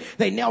hand.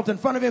 They knelt in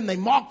front of him. They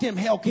mocked him,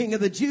 "Hail, King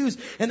of the Jews."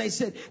 And they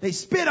said, they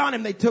spit on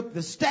him. They took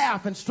the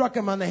staff and struck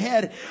him on the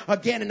head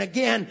again and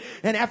again.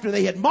 And after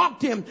they had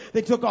mocked him,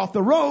 they took off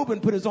the robe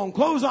and put his own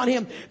clothes on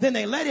him. Then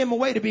they led him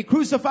away to be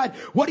crucified.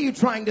 What are you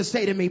trying to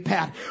say to me,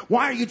 Pat?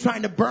 Why are you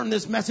trying to burn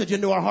this message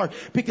into our heart?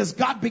 Because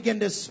God began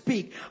to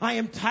speak. I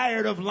am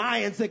tired of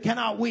lions that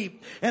cannot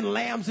weep and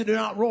lambs that do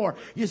not roar.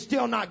 You're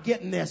still not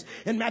getting this.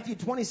 In Matthew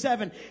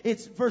 27,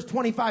 it's verse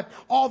 25.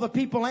 All the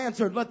people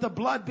answered, let the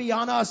blood be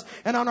on us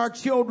and on our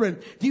children.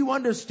 Do you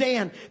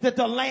understand that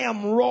the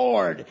lamb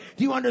roared?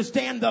 Do you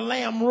understand the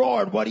lamb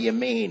roared? What do you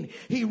mean?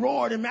 He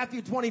roared in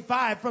Matthew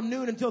 25 from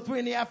noon until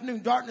 3 p.m.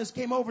 Darkness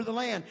came over the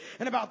land.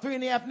 And about 3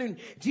 p.m,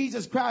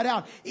 Jesus cried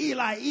out,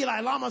 Eli,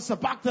 Eli, lama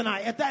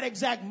sabachthani. At that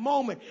exact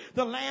moment,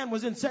 the lamb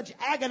was in such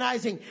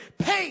agonizing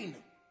pain.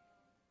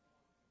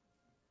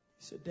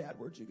 He said, Dad,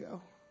 where'd you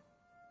go?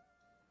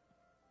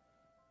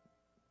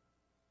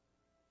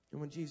 And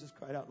when Jesus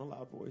cried out in a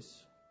loud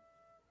voice,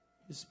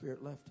 his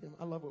spirit left him.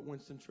 I love what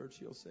Winston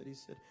Churchill said. He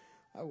said,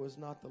 I was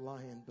not the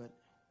lion, but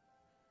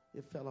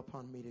it fell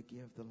upon me to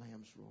give the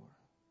lamb's roar.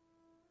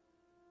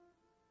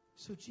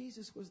 So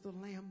Jesus was the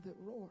lamb that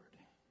roared.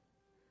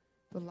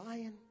 The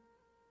lion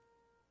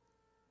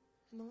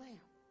and the lamb.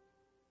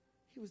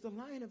 He was the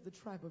lion of the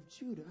tribe of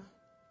Judah,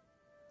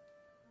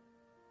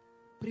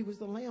 but he was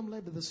the lamb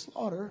led to the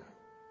slaughter.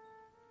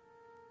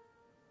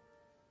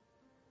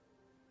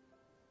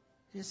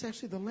 And it's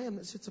actually the lamb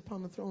that sits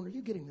upon the throne. Are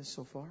you getting this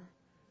so far?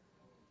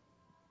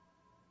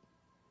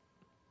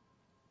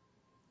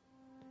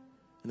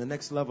 And the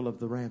next level of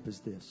the ramp is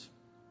this.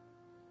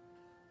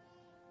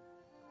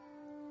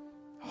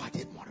 Oh, I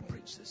didn't want to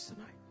preach this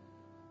tonight.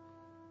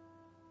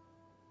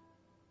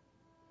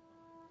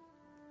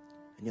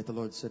 And yet the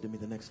Lord said to me,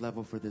 the next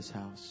level for this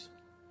house,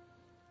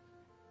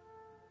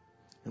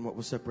 and what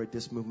will separate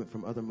this movement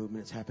from other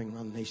movements happening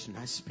around the nation,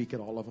 I speak at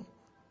all of them,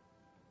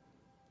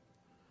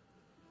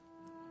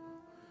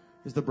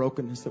 is the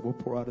brokenness that will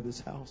pour out of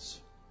this house.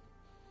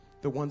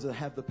 The ones that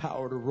have the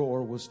power to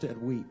roar will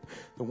instead weep.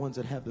 The ones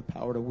that have the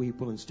power to weep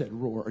will instead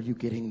roar. Are you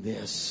getting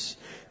this?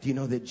 Do you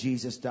know that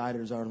Jesus died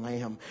as our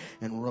lamb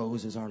and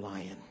rose as our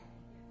lion?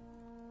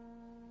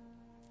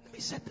 Let me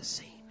set the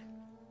scene.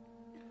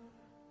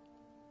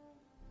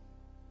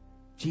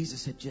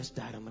 Jesus had just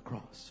died on the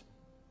cross.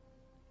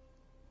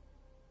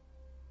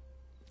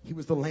 He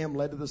was the lamb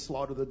led to the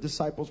slaughter. The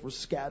disciples were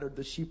scattered.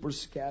 The sheep were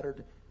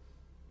scattered.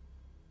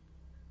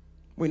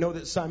 We know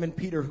that Simon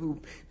Peter,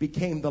 who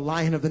became the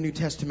lion of the New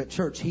Testament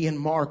church, he and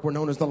Mark were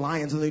known as the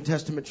lions of the New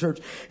Testament church.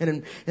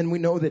 And we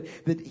know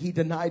that he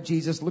denied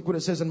Jesus. Look what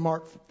it says in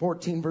Mark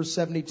 14, verse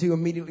 72.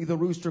 Immediately the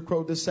rooster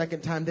crowed the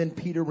second time. Then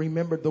Peter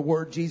remembered the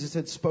word Jesus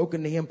had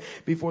spoken to him.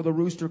 Before the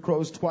rooster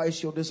crows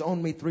twice, you'll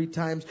disown me 3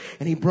 times.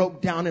 And he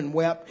broke down and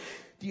wept.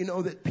 Do you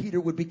know that Peter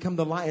would become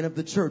the lion of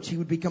the church? He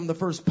would become the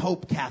first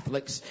Pope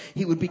Catholics.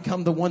 He would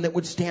become the one that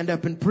would stand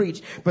up and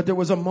preach. But there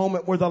was a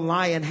moment where the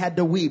lion had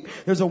to weep.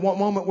 There's a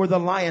moment where the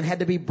lion had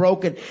to be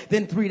broken.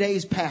 Then 3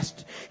 days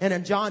passed. And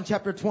in John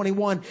chapter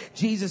 21,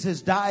 Jesus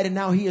has died and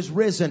now he is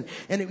risen.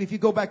 And if you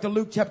go back to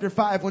Luke chapter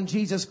 5, when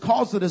Jesus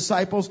calls the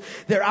disciples,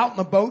 they're out in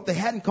the boat. They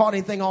hadn't caught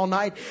anything all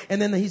night.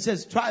 And then he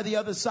says, try the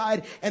other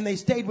side. And they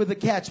stayed with the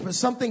catch. But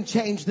something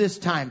changed this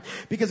time.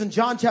 Because in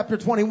John chapter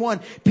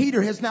 21,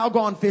 Peter has now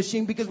gone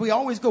fishing, because we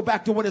always go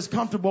back to what is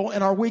comfortable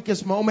in our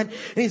weakest moment.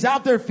 And he's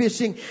out there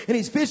fishing, and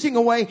he's fishing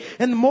away,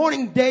 and the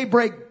morning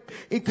daybreak,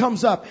 it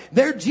comes up.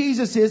 There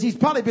Jesus is. He's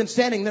probably been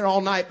standing there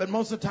all night, but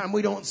most of the time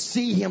we don't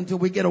see him till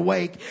we get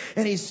awake.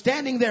 And he's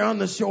standing there on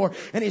the shore,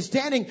 and he's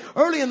standing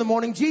early in the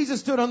morning. Jesus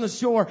stood on the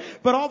shore,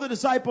 but the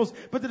disciples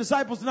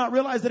did not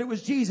realize that it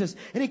was Jesus.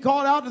 And he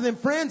called out to them,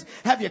 friends,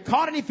 have you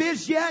caught any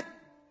fish yet?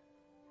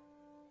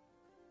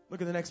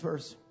 Look at the next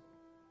verse.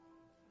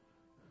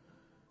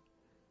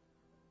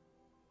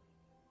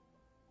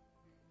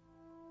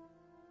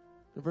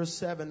 In verse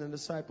 7, the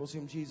disciples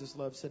whom Jesus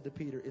loved said to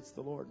Peter, it's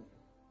the Lord.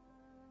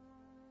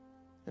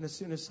 And as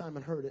soon as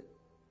Simon heard it,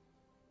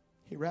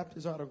 he wrapped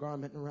his outer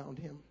garment around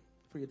him,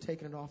 for he had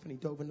taken it off, and he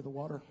dove into the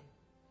water.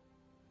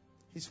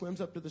 He swims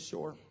up to the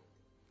shore,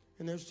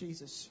 And there's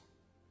Jesus,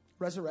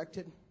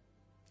 resurrected.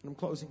 And I'm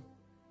closing.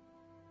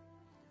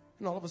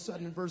 And all of a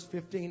sudden in verse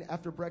 15,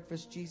 after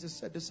breakfast, Jesus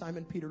said to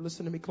Simon Peter,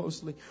 listen to me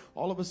closely.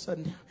 All of a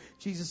sudden,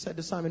 Jesus said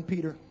to Simon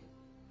Peter,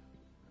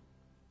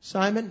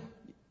 Simon,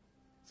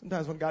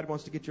 sometimes when God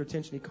wants to get your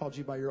attention, He calls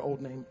you by your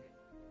old name.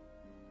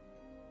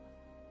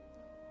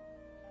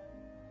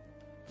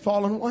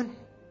 Fallen one,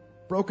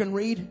 broken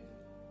reed,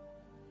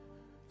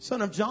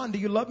 son of John, do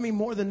you love me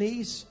more than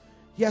these?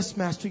 Yes,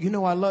 Master, you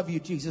know I love you,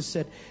 Jesus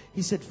said.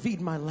 He said, feed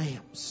my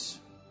lambs.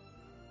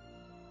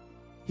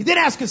 He did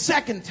ask a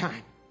second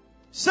time,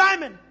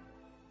 Simon,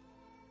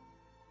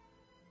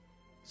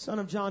 son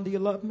of John, do you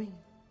love me?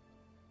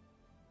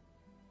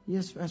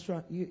 Yes,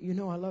 Master, you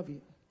know I love you.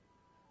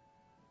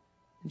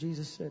 And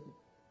Jesus said,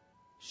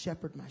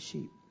 shepherd my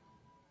sheep.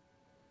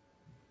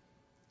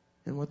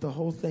 And what the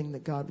whole thing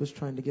that God was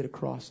trying to get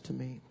across to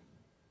me.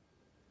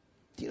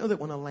 Do you know that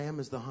when a lamb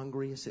is the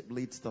hungriest, it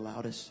bleats the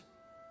loudest?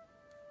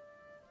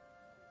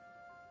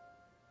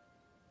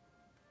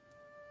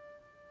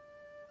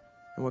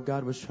 And what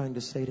God was trying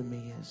to say to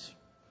me is,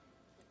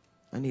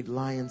 I need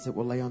lions that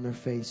will lay on their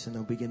face and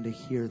they'll begin to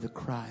hear the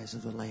cries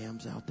of the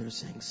lambs out there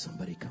saying,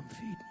 somebody come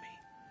feed me.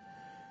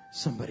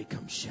 Somebody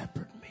come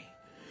shepherd me.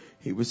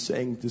 He was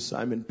saying to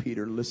Simon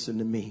Peter, listen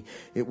to me.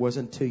 It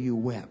wasn't till you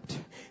wept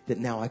that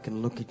now I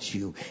can look at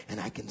you and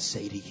I can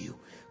say to you,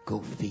 go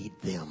feed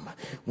them.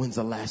 When's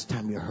the last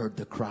time you heard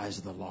the cries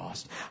of the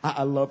lost?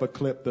 I love a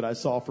clip that I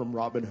saw from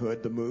Robin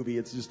Hood, the movie.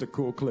 It's just a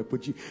cool clip.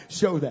 Would you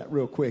show that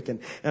real quick and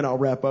I'll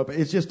wrap up.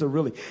 It's just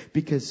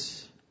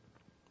because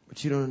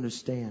what you don't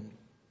understand,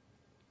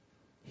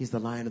 He's the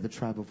Lion of the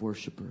tribe of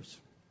worshipers.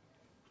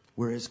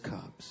 We're His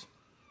cubs.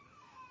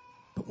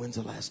 But when's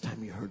the last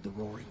time you heard the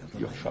roaring of the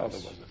Your lambs? father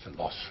was a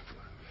philosopher.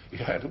 He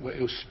had a way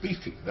of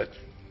speaking that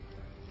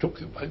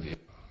took you by the ear.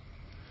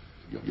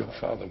 Your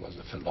father was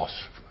a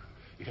philosopher.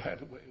 He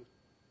had a way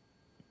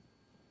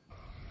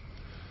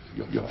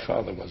of... Your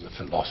father was a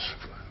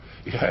philosopher.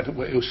 He had a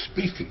way of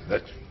speaking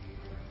that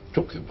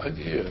took you by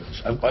the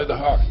ears and by the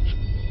heart.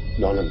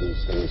 None of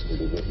these things can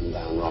be written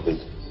down, Robin.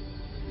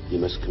 You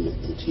must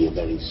commit them to your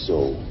very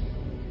soul.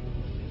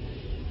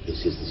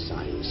 This is the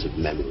science of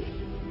memory.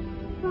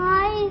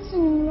 Rise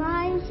and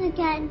rise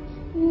again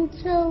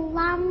until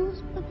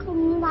lambs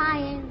become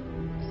lions.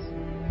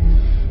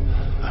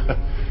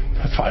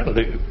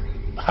 Finally,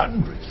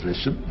 hundreds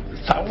listened,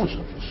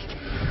 thousands,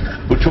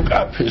 who took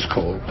up his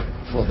call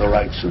for the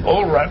rights of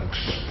all ranks,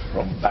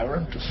 from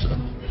baron to serf.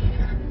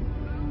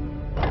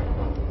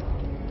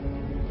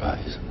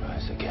 Rise and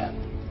rise again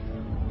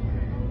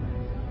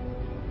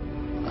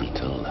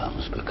until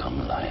lambs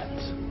become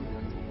lions.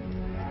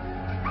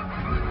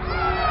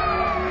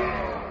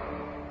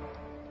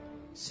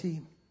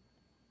 See,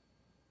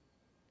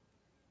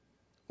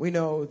 we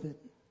know that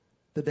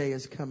the day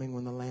is coming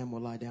when the lamb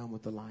will lie down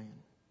with the lion.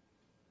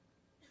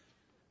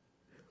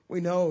 We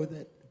know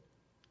that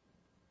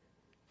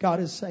God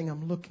is saying,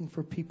 I'm looking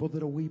for people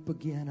that will weep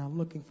again. I'm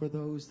looking for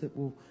those that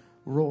will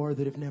roar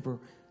that have never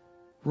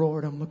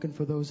roared. I'm looking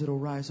for those that will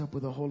rise up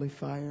with a holy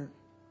fire.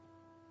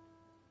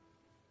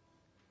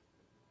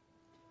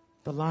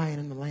 The lion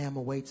and the lamb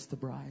awaits the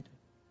bride.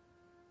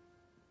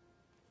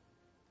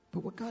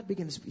 But what God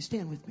began to speak,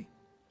 stand with me.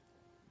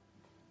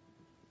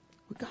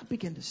 What God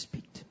began to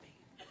speak to me.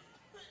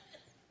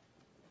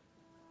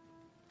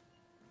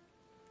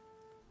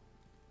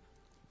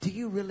 Do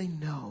you really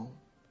know?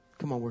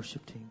 Come on,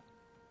 worship team.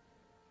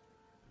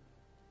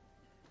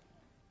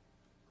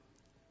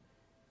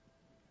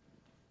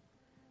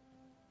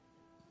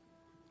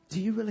 Do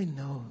you really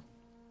know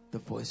the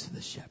voice of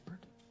the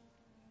shepherd?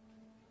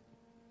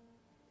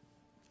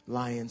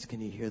 Lions, can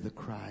you hear the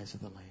cries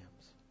of the lambs?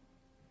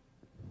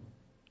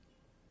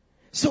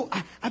 So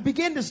I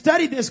began to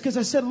study this because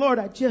I said, Lord,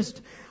 I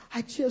just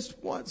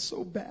want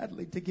so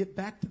badly to get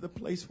back to the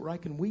place where I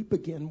can weep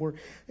again, where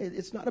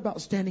it's not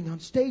about standing on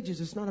stages.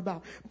 It's not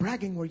about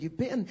bragging where you've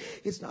been.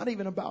 It's not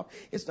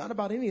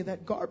about any of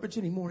that garbage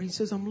anymore. He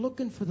says, I'm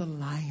looking for the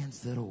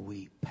lions that'll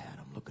weep, Pat.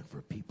 I'm looking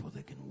for people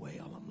that can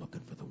wail. I'm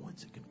looking for the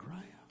ones that can cry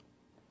out.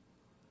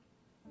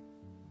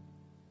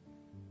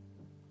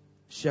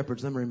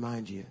 Shepherds, let me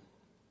remind you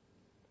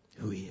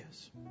who He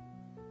is.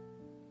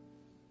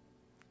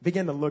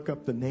 Begin to look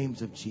up the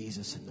names of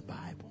Jesus in the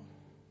Bible.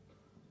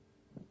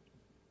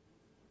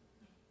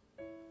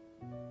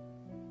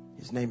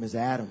 His name is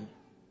Adam.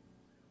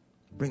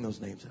 Bring those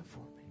names up for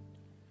me.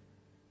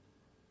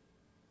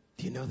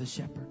 Do you know the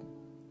shepherd?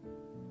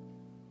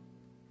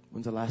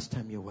 When's the last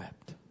time you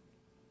wept?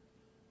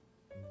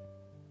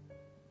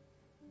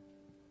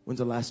 When's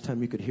the last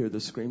time you could hear the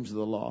screams of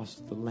the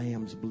lost, the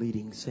lambs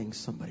bleeding, saying,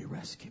 somebody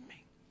rescue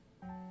me?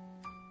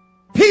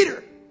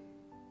 Peter,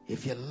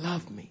 if you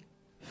love me,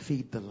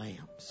 feed the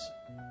lambs.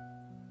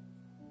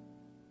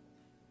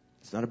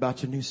 It's not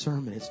about your new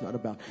sermon. It's not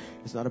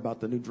about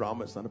the new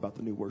drama. It's not about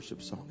the new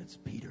worship song. It's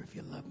Peter, if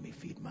you love me,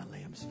 feed my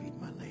lambs, feed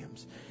my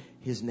lambs.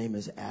 His name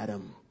is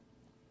Adam.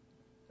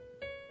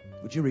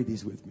 Would you read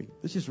these with me?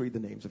 Let's just read the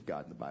names of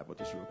God in the Bible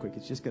just real quick.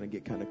 It's just going to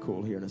get kind of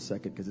cool here in a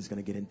second because it's going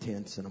to get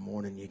intense in the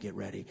morning. You get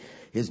ready.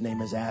 His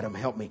name is Adam.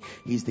 Help me.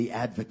 He's the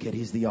advocate.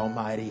 He's the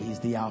almighty. He's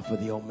the Alpha,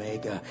 the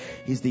Omega.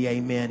 He's the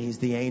Amen. He's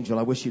the angel.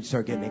 I wish you'd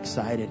start getting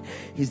excited.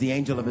 He's the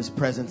angel of his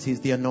presence. He's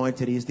the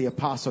anointed. He's the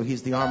apostle.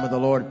 He's the arm of the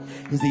Lord.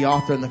 He's the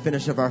author and the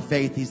finish of our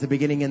faith. He's the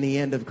beginning and the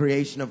end of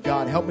creation of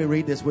God. Help me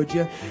read this, would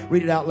you?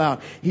 Read it out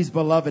loud. He's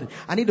beloved.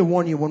 I need to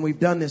warn you, when we've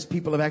done this,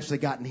 people have actually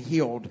gotten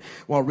healed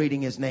while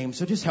reading his name.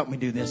 So just help me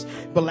do this.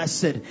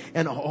 Blessed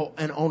and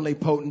only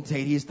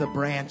potentate. He's the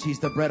branch. He's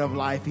the bread of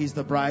life. He's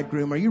the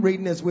bridegroom. Are you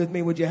reading this with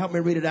me? Would you help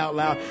me read it out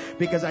loud?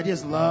 Because I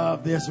just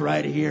love this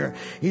right here.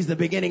 He's the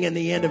beginning and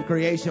the end of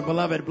creation.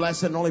 Beloved,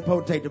 blessed and only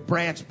potentate, the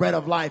branch, bread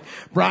of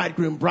life,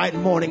 bridegroom, bright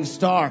and morning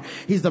star.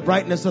 He's the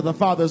brightness of the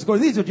Father's glory.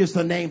 These are just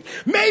the names.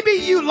 Maybe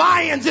you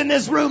lions in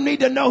this room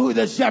need to know who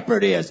the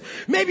shepherd is.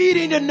 Maybe you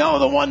need to know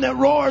the one that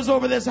roars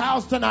over this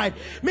house tonight.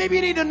 Maybe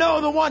you need to know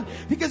the one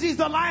because he's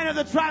the Lion of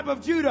the tribe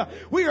of Judah.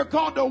 We are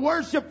called to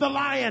worship the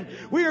Lion.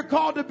 We are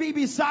called to be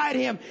beside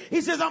him.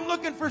 He says, I'm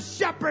looking for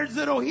shepherds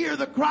that'll hear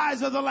the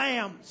cries of the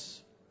lambs.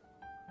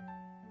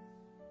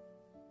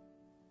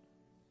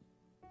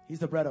 He's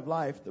the bread of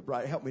life, the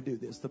bright, help me do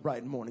this, the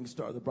bright and morning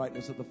star, the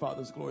brightness of the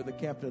Father's glory, the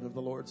captain of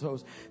the Lord's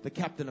host, the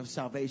captain of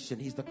salvation.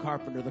 He's the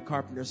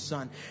carpenter's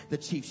son, the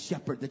chief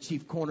shepherd, the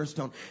chief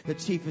cornerstone, the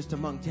chiefest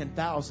among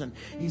 10,000.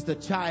 He's the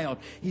child.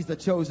 He's the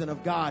chosen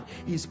of God.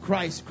 He's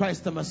Christ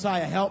the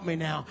Messiah. Help me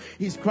now.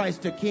 He's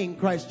Christ the King,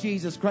 Christ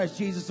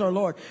Jesus our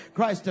Lord,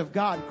 Christ of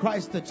God,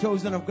 Christ the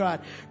chosen of God,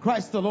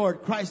 Christ the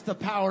Lord, Christ the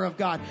power of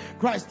God,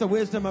 Christ the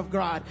wisdom of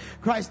God,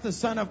 Christ the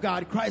Son of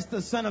God, Christ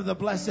the Son of the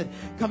blessed,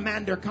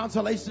 commander,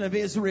 consolation of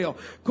Israel,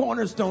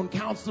 cornerstone,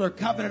 counselor,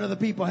 covenant of the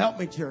people. Help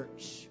me,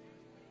 church.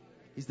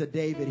 He's the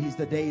David. He's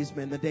the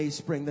daysman, the day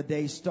spring, the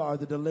day star,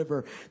 the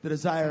deliverer, the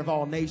desire of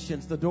all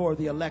nations, the door,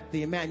 the elect,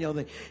 the Emmanuel,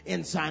 the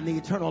ensign, the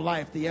eternal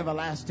life, the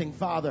everlasting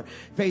Father,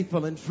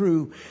 faithful and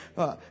true,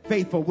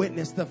 faithful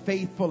witness, the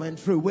faithful and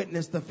true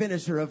witness, the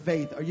finisher of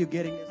faith. Are you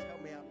getting this?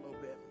 Help me out a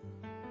little bit.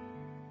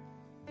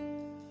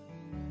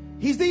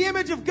 He's the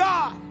image of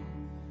God.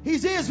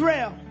 He's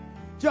Israel,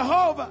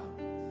 Jehovah.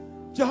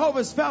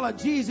 Jehovah's fellow,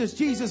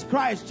 Jesus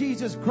Christ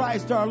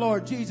our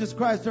Lord, Jesus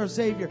Christ our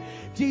Savior,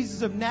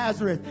 Jesus of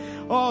Nazareth.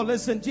 Oh,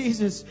 listen,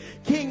 Jesus,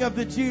 King of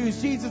the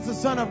Jews, Jesus the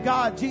Son of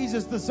God,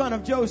 Jesus the Son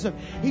of Joseph.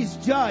 He's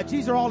Judge.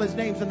 These are all his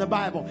names in the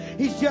Bible.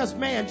 He's just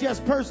man,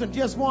 just person,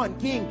 just one.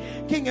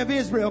 King of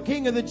Israel,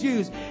 King of the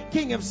Jews,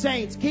 King of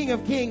saints, King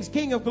of kings,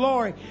 King of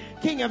glory,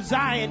 King of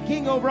Zion,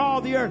 King over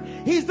all the earth.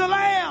 He's the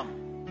Lamb.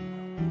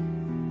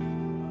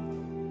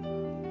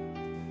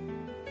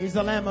 He's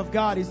the Lamb of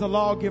God. He's the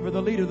lawgiver,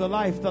 the leader, the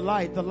life, the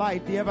light,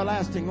 the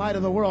everlasting light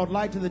of the world,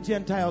 light to the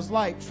Gentiles,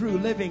 light, true,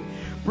 living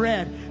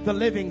bread, the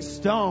living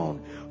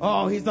stone.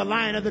 Oh, he's the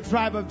Lion of the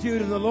tribe of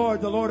Judah, the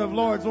Lord of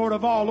lords, Lord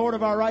of all, Lord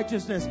of our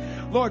righteousness,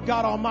 Lord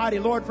God Almighty,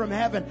 Lord from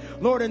heaven,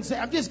 Lord and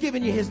Savior. I'm just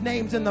giving you his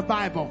names in the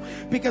Bible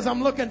because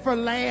I'm looking for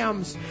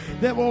lambs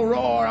that will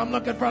roar. I'm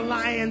looking for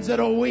lions that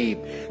will weep,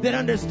 that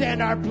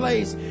understand our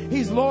place.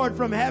 He's Lord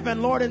from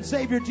heaven, Lord and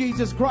Savior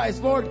Jesus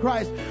Christ, Lord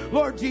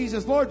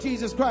Jesus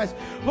Christ,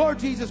 Lord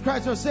Jesus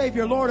Christ our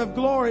Savior, Lord of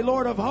glory,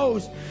 Lord of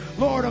hosts,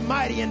 Lord of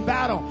mighty in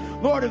battle,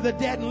 Lord of the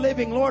dead and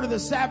living, Lord of the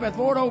Sabbath,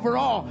 Lord over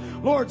all,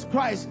 Lord's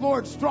Christ,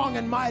 Lord strong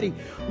and mighty,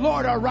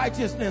 Lord our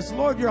righteousness,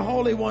 Lord your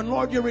Holy One,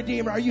 Lord your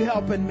Redeemer. Are you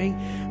helping me?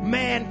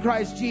 Man,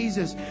 Christ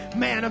Jesus,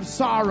 man of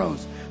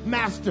sorrows,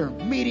 Master,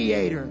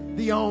 Mediator,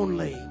 the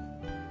only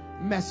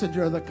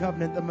messenger of the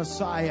covenant, the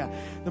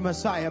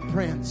Messiah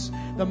Prince,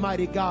 the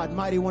mighty God,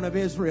 mighty one of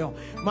Israel,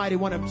 mighty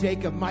one of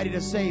Jacob, mighty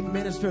to save,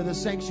 minister of the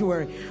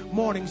sanctuary,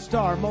 morning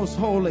star, most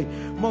holy,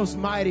 most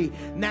mighty,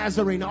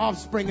 Nazarene,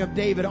 offspring of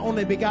David,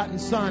 only begotten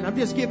son. I'm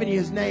just giving you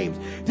his names.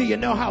 Do you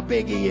know how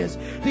big he is?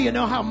 Do you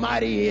know how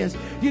mighty he is? Do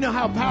you know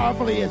how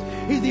powerful he is?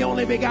 He's the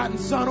only begotten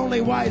son,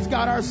 only wise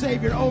God, our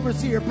Savior,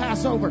 overseer,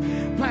 Passover,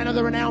 plan of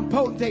the renowned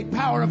potentate,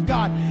 power of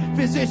God,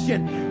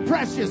 physician,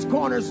 precious,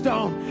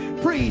 cornerstone,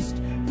 priest,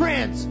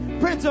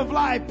 Prince of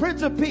life,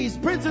 Prince of peace,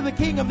 Prince of the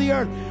King of the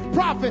earth,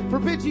 prophet,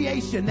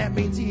 propitiation. That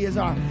means he is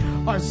our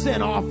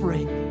sin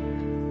offering.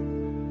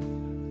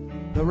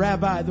 The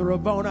Rabbi, the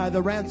Rabboni,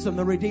 the ransom,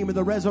 the Redeemer,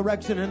 the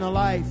resurrection and the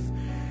life,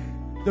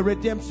 the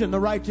redemption,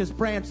 the righteous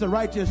branch, the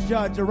righteous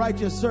judge, the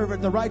righteous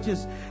servant, the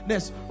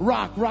righteousness,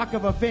 rock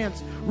of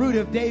offense, root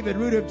of David,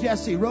 root of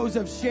Jesse, rose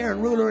of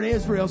Sharon, ruler in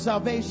Israel,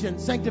 salvation,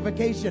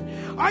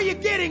 sanctification. Are you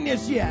getting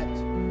this yet?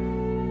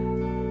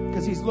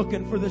 Because he's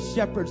looking for the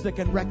shepherds that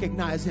can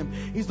recognize him.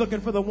 He's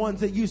looking for the ones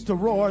that used to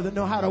roar, that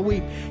know how to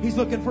weep. He's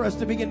looking for us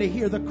to begin to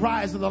hear the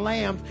cries of the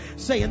lambs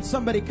saying,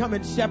 somebody come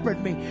and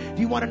shepherd me. Do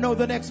you want to know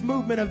the next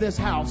movement of this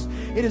house?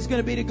 It is going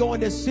to be to go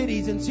into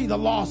cities and see the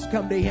lost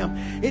come to him.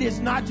 It is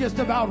not just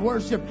about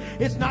worship.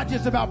 It's not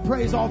just about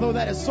praise, although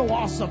that is so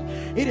awesome.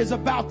 It is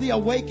about the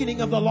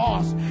awakening of the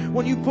lost.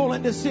 When you pull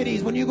into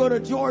cities, when you go to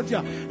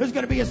Georgia, there's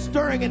going to be a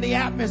stirring in the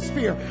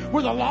atmosphere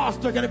where the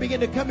lost are going to begin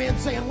to come in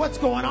saying, what's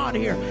going on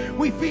here?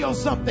 We feel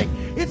something.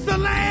 It's the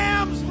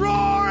lambs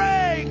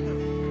roaring.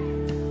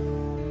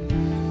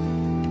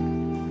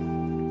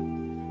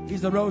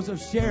 He's the Rose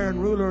of Sharon,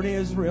 ruler in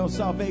Israel,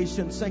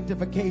 salvation,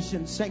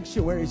 sanctification,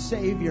 sanctuary,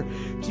 Savior.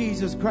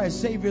 Jesus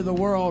Christ, Savior of the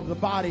world, the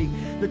body,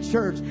 the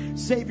church,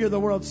 Savior of the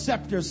world,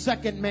 scepter,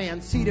 second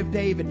man, seed of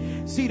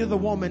David, seed of the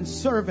woman,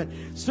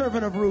 servant,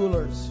 servant of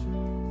rulers,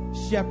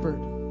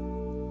 shepherd,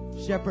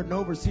 shepherd and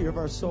overseer of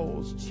our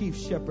souls, chief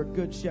shepherd,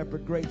 good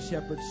shepherd, great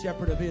shepherd,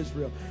 shepherd of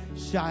Israel,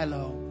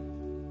 Shiloh.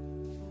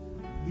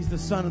 He's the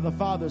Son of the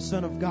Father,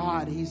 Son of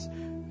God. He's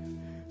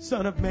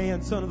Son of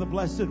man, Son of the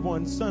Blessed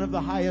One, Son of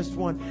the Highest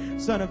One,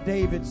 Son of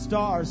David,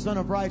 Star, Son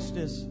of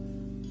Righteousness.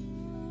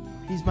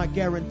 He's my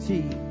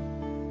guarantee,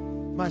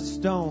 my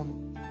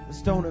stone, the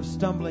stone of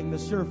stumbling, the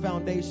sure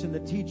foundation, the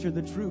teacher,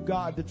 the true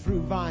God, the true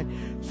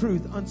vine,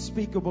 truth,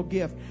 unspeakable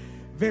gift,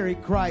 very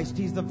Christ.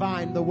 He's the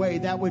vine, the way,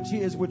 that which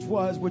is, which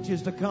was, which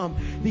is to come,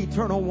 the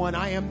eternal one.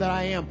 I am that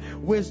I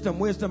am. Wisdom,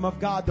 wisdom of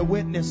God, the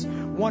witness,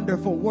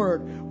 wonderful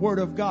word, word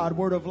of God,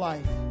 word of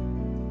life.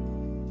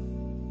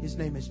 His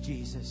name is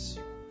Jesus.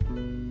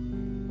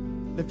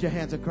 Lift your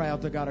hands and cry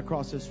out to God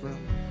across this room.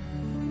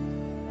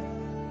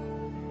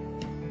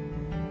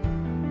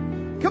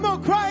 Come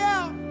on, cry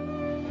out.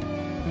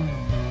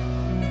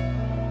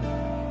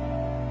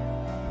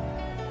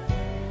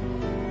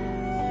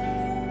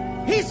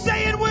 He's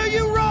saying, will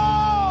you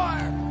roar?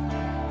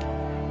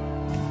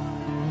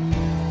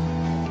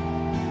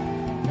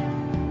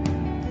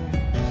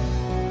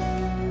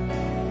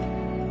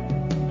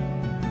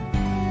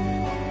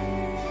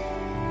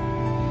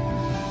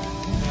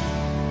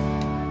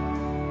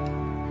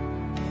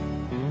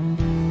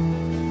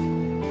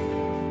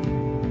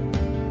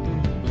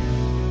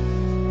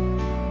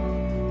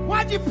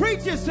 Why'd you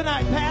preach this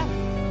tonight, Pat?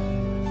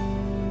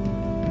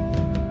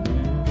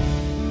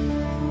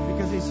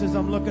 Because he says,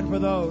 I'm looking for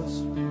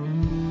those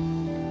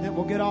that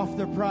will get off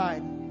their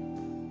pride. And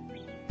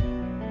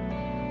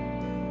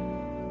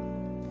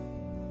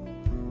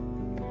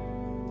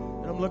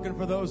I'm looking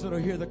for those that will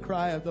hear the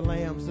cry of the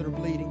lambs that are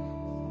bleeding.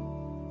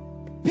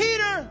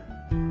 Peter,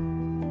 if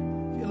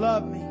you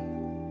love me,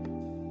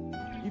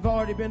 you've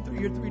already been through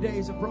your 3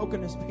 days of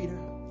brokenness, Peter.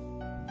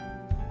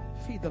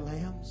 Feed the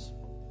lambs.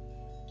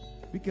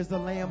 Because the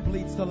lamb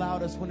bleats the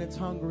loudest when it's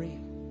hungry.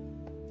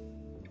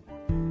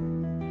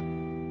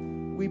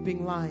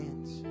 Weeping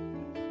lions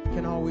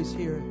can always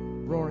hear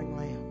roaring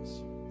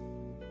lambs.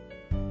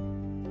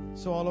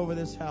 So all over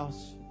this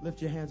house,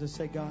 lift your hands and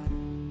say, God,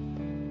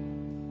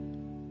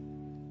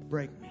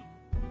 break me.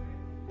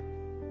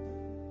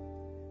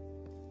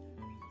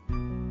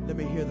 Let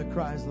me hear the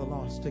cries of the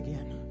lost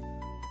again.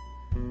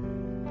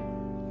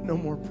 No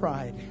more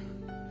pride.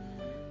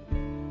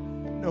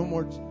 No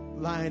more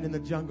lying in the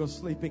jungle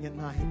sleeping at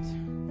night.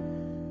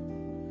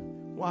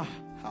 Why?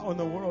 How in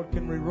the world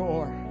can we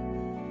roar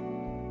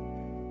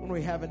when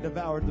we haven't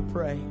devoured the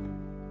prey?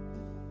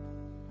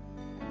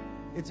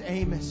 It's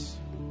Amos.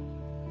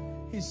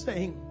 He's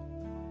saying,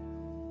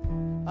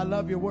 I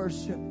love your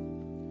worship.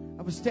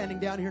 I was standing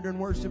down here during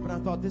worship and I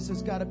thought this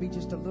has got to be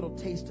just a little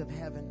taste of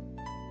heaven.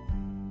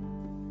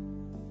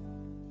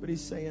 But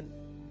he's saying,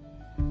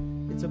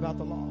 it's about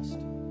the lost.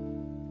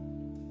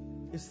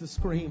 It's the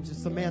screams.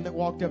 It's the man that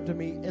walked up to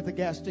me at the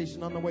gas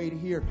station on the way to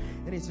here.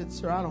 And he said,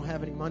 sir, I don't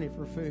have any money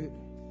for food.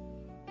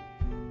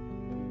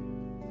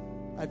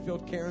 I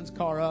filled Karen's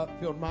car up,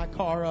 filled my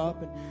car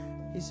up.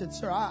 And he said,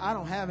 sir, I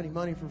don't have any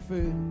money for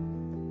food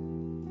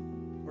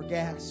or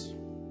gas.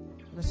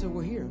 And I said,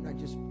 well, here. And I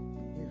just,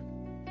 here.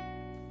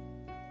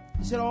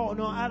 He said, oh,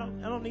 no, I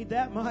don't need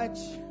that much.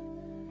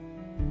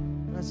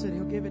 And I said,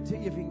 he'll give it to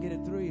you if he can get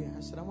it through you.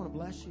 I said, I want to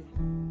bless you.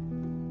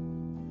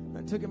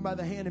 I took him by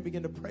the hand and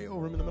began to pray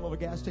over him in the middle of a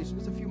gas station.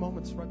 Just a few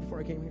moments right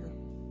before I came here.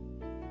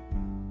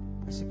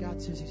 I said,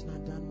 God says he's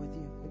not done with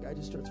you. The guy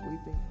just starts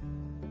weeping.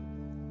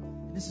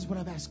 And this is what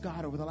I've asked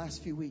God over the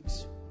last few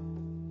weeks.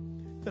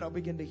 That I'll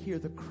begin to hear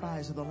the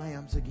cries of the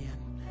lambs again.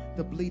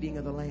 The bleating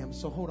of the lambs.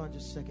 So hold on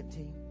just a second,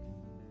 team.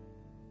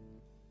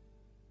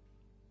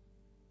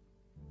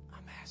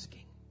 I'm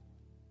asking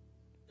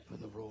for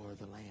the roar of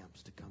the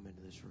lambs to come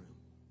into this room.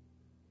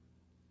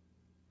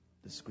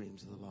 The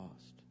screams of the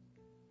lost.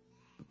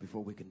 But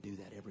before we can do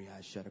that, every eye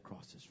shut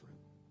across this room.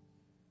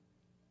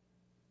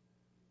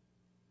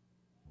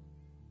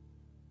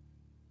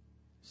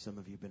 Some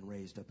of you have been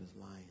raised up as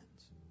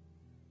lions.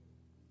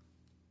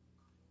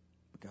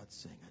 But God's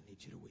saying, I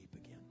need you to weep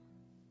again.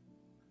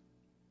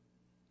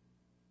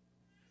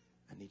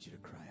 I need you to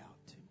cry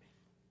out to me.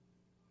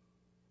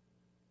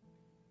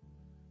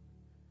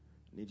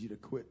 I need you to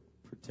quit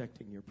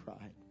protecting your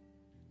pride.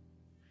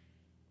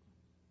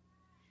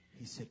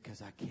 He said,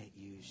 because I can't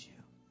use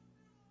you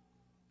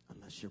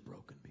unless you're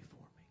broken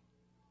before me.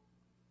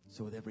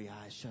 So with every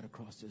eye shut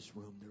across this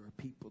room, there are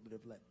people that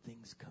have let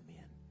things come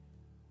in.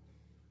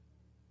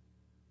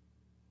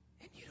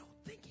 And you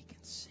don't think he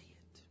can see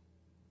it.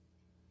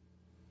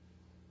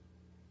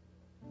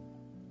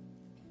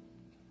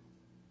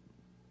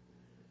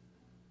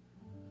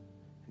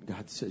 And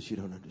God says you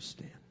don't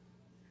understand.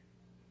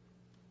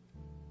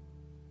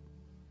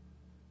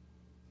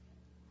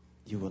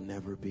 You will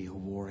never be a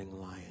warring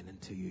lion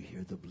until you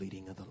hear the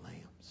bleating of the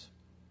lambs.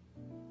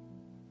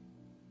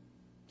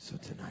 So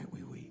tonight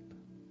we weep.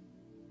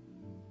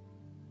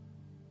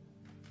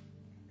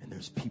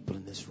 there's people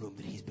in this room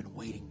that He's been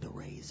waiting to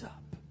raise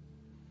up.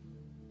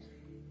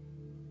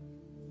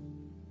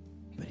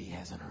 But He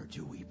hasn't heard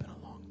you weep in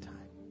a long time.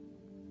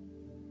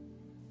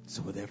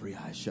 So with every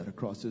eye shut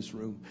across this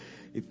room,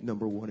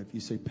 number one, if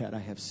you say, Pat, I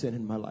have sin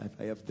in my life,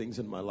 I have things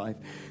in my life,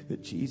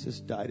 that Jesus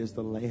died as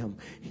the lamb.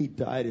 He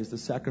died as the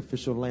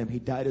sacrificial lamb. He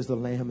died as the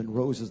lamb and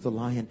rose as the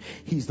lion.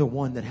 He's the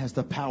one that has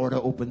the power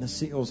to open the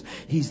seals.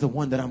 He's the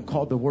one that I'm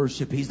called to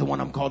worship. He's the one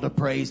I'm called to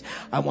praise.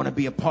 I want to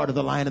be a part of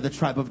the Lion of the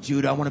tribe of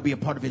Judah. I want to be a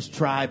part of His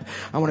tribe.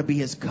 I want to be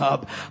His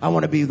cub. I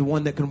want to be the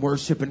one that can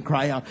worship and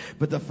cry out.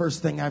 But the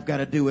first thing I've got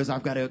to do is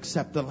I've got to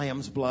accept the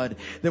lamb's blood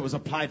that was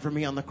applied for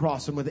me on the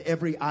cross. And with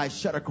every eye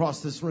shut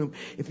across this room,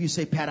 if you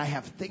say, Pat, I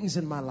have things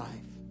in my life,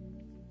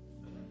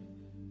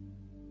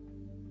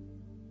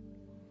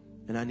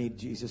 and I need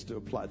Jesus to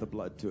apply the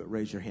blood to it,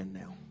 raise your hand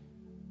now.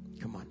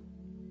 Come on.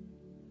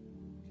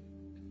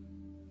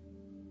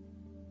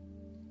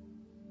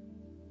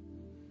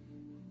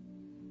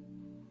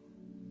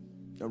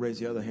 Now raise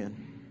the other hand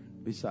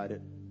beside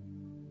it.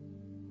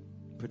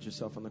 Put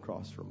yourself on the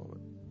cross for a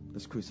moment.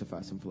 Let's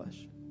crucify some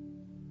flesh.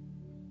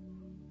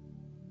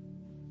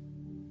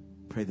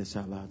 Pray this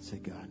out loud. Say,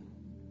 God.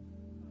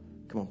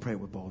 Come on, pray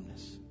with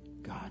boldness.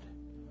 God,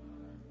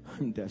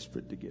 I'm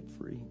desperate to get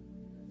free.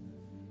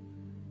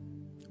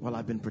 While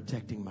I've been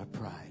protecting my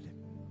pride,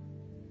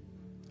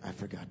 I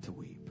forgot to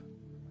weep.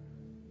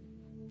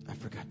 I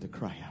forgot to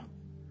cry out.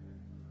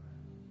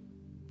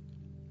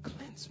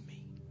 Cleanse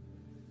me.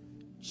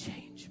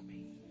 Change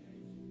me.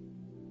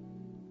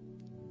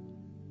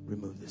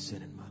 Remove the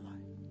sin in my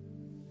life.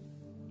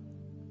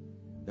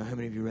 Now, how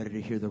many of you are ready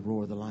to hear the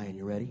roar of the lion?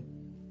 You ready?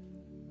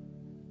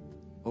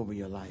 Over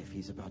your life,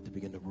 He's about to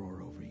begin to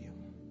roar over you.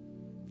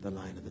 The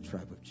Lion of the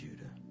tribe of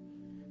Judah.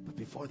 But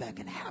before that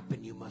can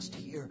happen, you must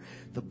hear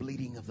the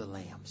bleating of the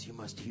lambs. You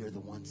must hear the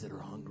ones that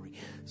are hungry.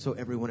 So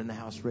everyone in the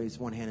house, raise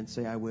one hand and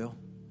say, I will.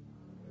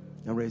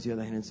 Now raise the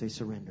other hand and say,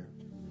 surrender.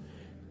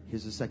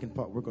 Here's the second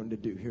part we're going to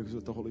do. Here's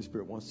what the Holy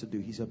Spirit wants to do.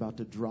 He's about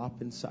to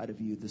drop inside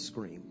of you the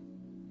scream,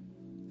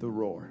 the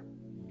roar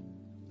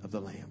of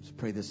the lambs.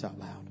 Pray this out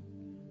loud.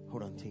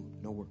 Hold on, team.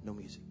 No work, no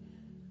music.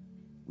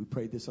 We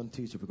prayed this on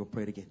Tuesday. We're going to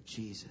pray it again.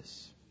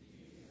 Jesus,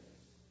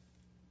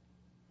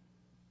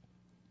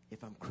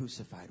 if I'm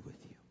crucified with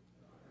you,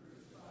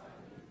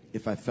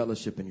 if I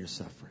fellowship in your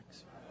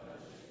sufferings,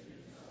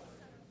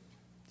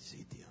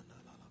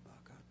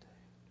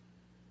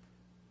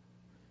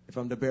 if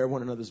I'm to bear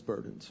one another's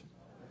burdens,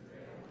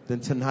 then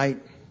tonight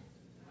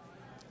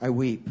I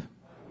weep.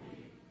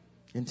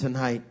 And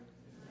tonight,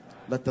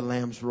 let the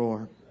lambs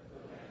roar.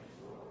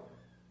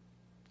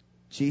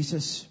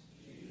 Jesus,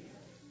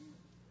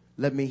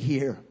 let me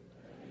hear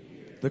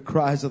the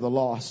cries of the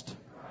lost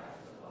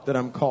that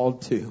I'm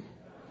called to.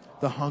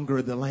 The hunger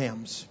of the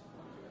lambs,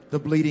 the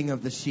bleating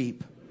of the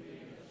sheep.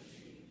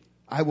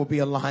 I will be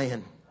a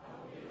lion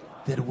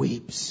that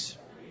weeps.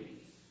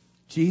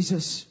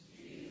 Jesus,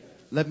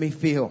 let me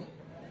feel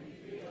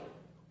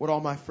what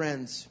all my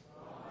friends,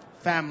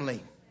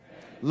 family,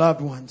 loved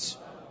ones,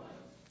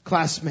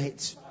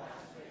 classmates,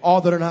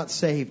 all that are not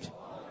saved,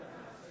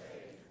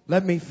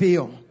 let me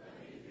feel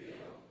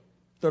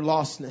their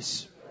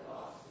lostness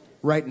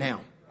right now.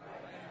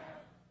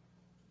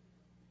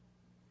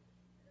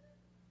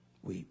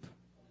 Weep.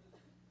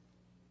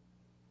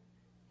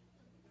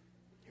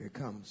 Here it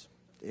comes.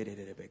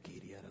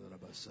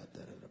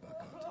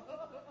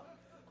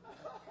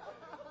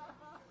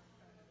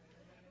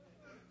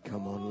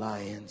 Come on,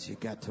 lions, you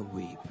got to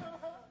weep.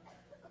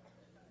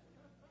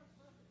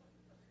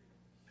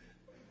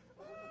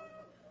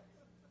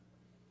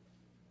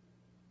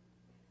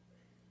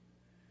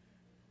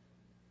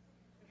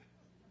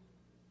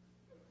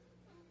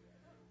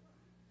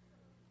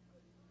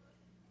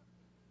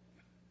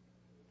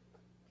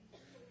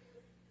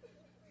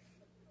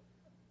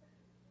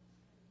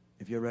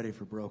 If you're ready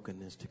for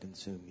brokenness to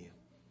consume you,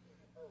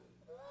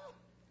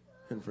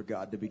 and for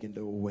God to begin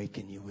to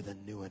awaken you with a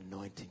new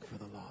anointing for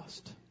the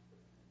lost,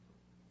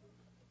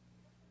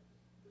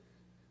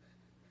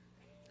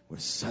 where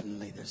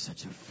suddenly there's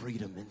such a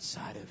freedom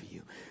inside of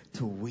you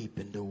to weep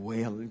and to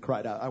wail and cry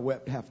out. I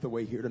wept half the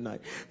way here tonight.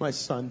 My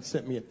son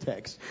sent me a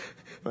text.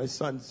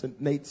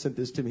 Nate sent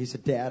this to me. He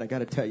said, Dad, I got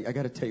to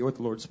tell you what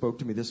the Lord spoke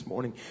to me this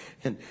morning.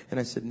 And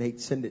I said, Nate,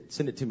 send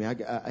it to me.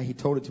 He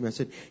told it to me. I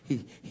said,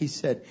 he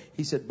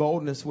said,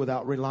 boldness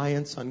without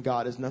reliance on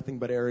God is nothing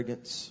but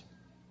arrogance.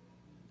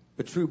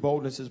 But true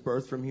boldness is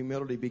birthed from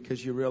humility,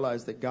 because you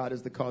realize that God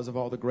is the cause of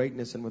all the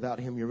greatness, and without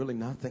Him, you're really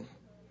nothing.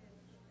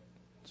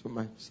 That's what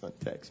my son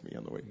texted me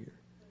on the way here.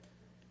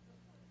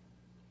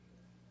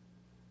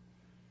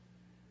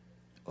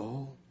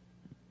 Oh,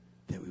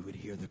 that we would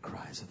hear the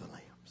cries of the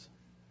lambs,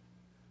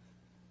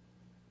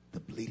 the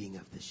bleating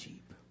of the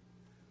sheep.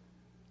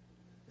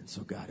 And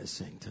so God is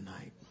saying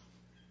tonight,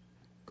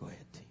 go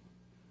ahead, team.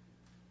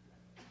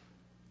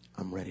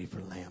 I'm ready for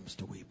lambs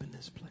to weep in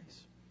this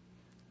place.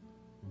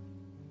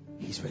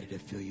 He's ready to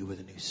fill you with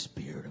a new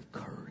spirit of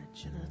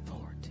courage and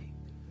authority.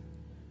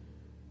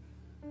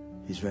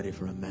 He's ready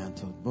for a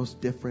mantle.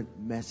 Most different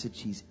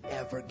message He's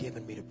ever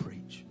given me to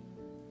preach.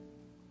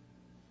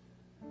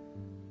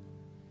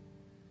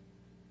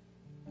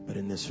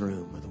 in this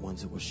room are the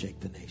ones that will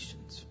shake the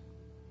nations.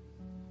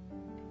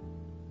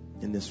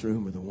 In this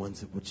room are the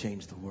ones that will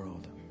change the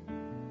world.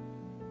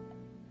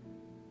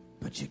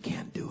 But you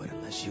can't do it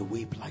unless you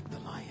weep like the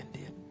lion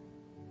did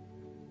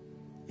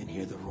and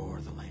hear the roar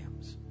of the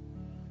lambs.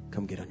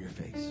 Come get on your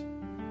face.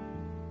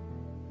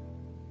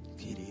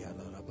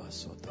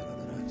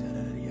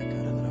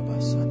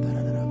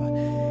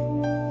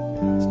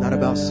 It's not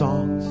about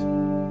songs.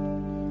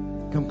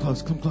 Come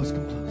close, come close,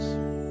 come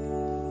close.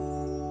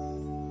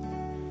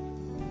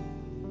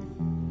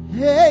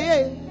 Hey,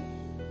 hey.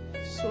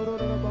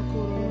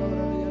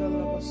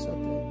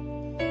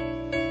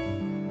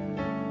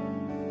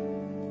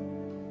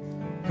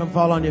 Come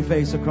fall on your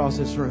face across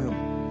this room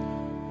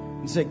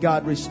and say,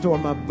 God, restore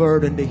my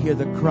burden to hear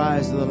the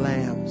cries of the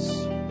lambs.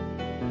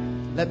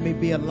 Let me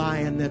be a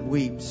lion that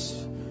weeps.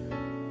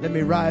 Let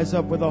me rise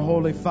up with a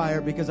holy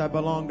fire because I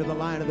belong to the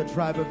Lion of the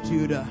tribe of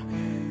Judah.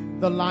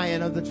 The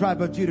Lion of the tribe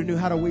of Judah knew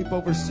how to weep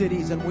over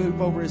cities and weep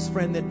over his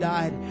friend that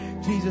died.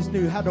 Jesus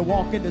knew how to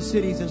walk into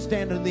cities and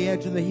stand on the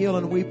edge of the hill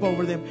and weep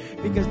over them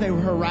because they were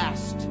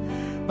harassed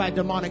by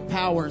demonic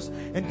powers.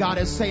 And God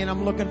is saying,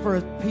 I'm looking for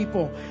a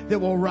people that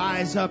will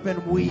rise up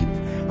and weep.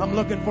 I'm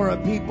looking for a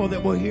people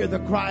that will hear the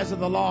cries of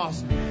the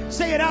lost.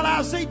 Say it out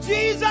loud. Say,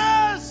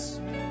 Jesus,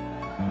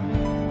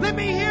 let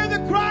me hear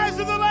the cries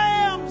of the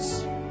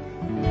lambs.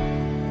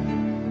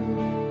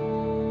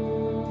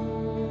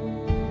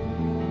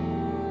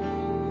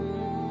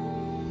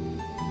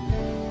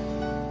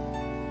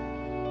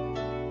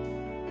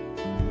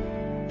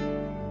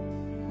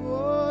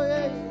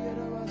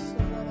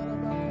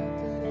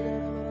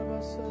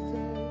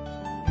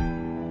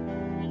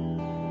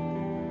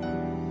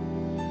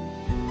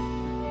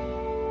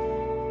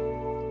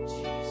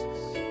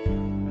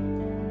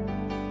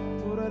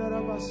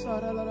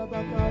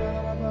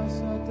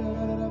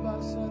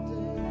 Jesus.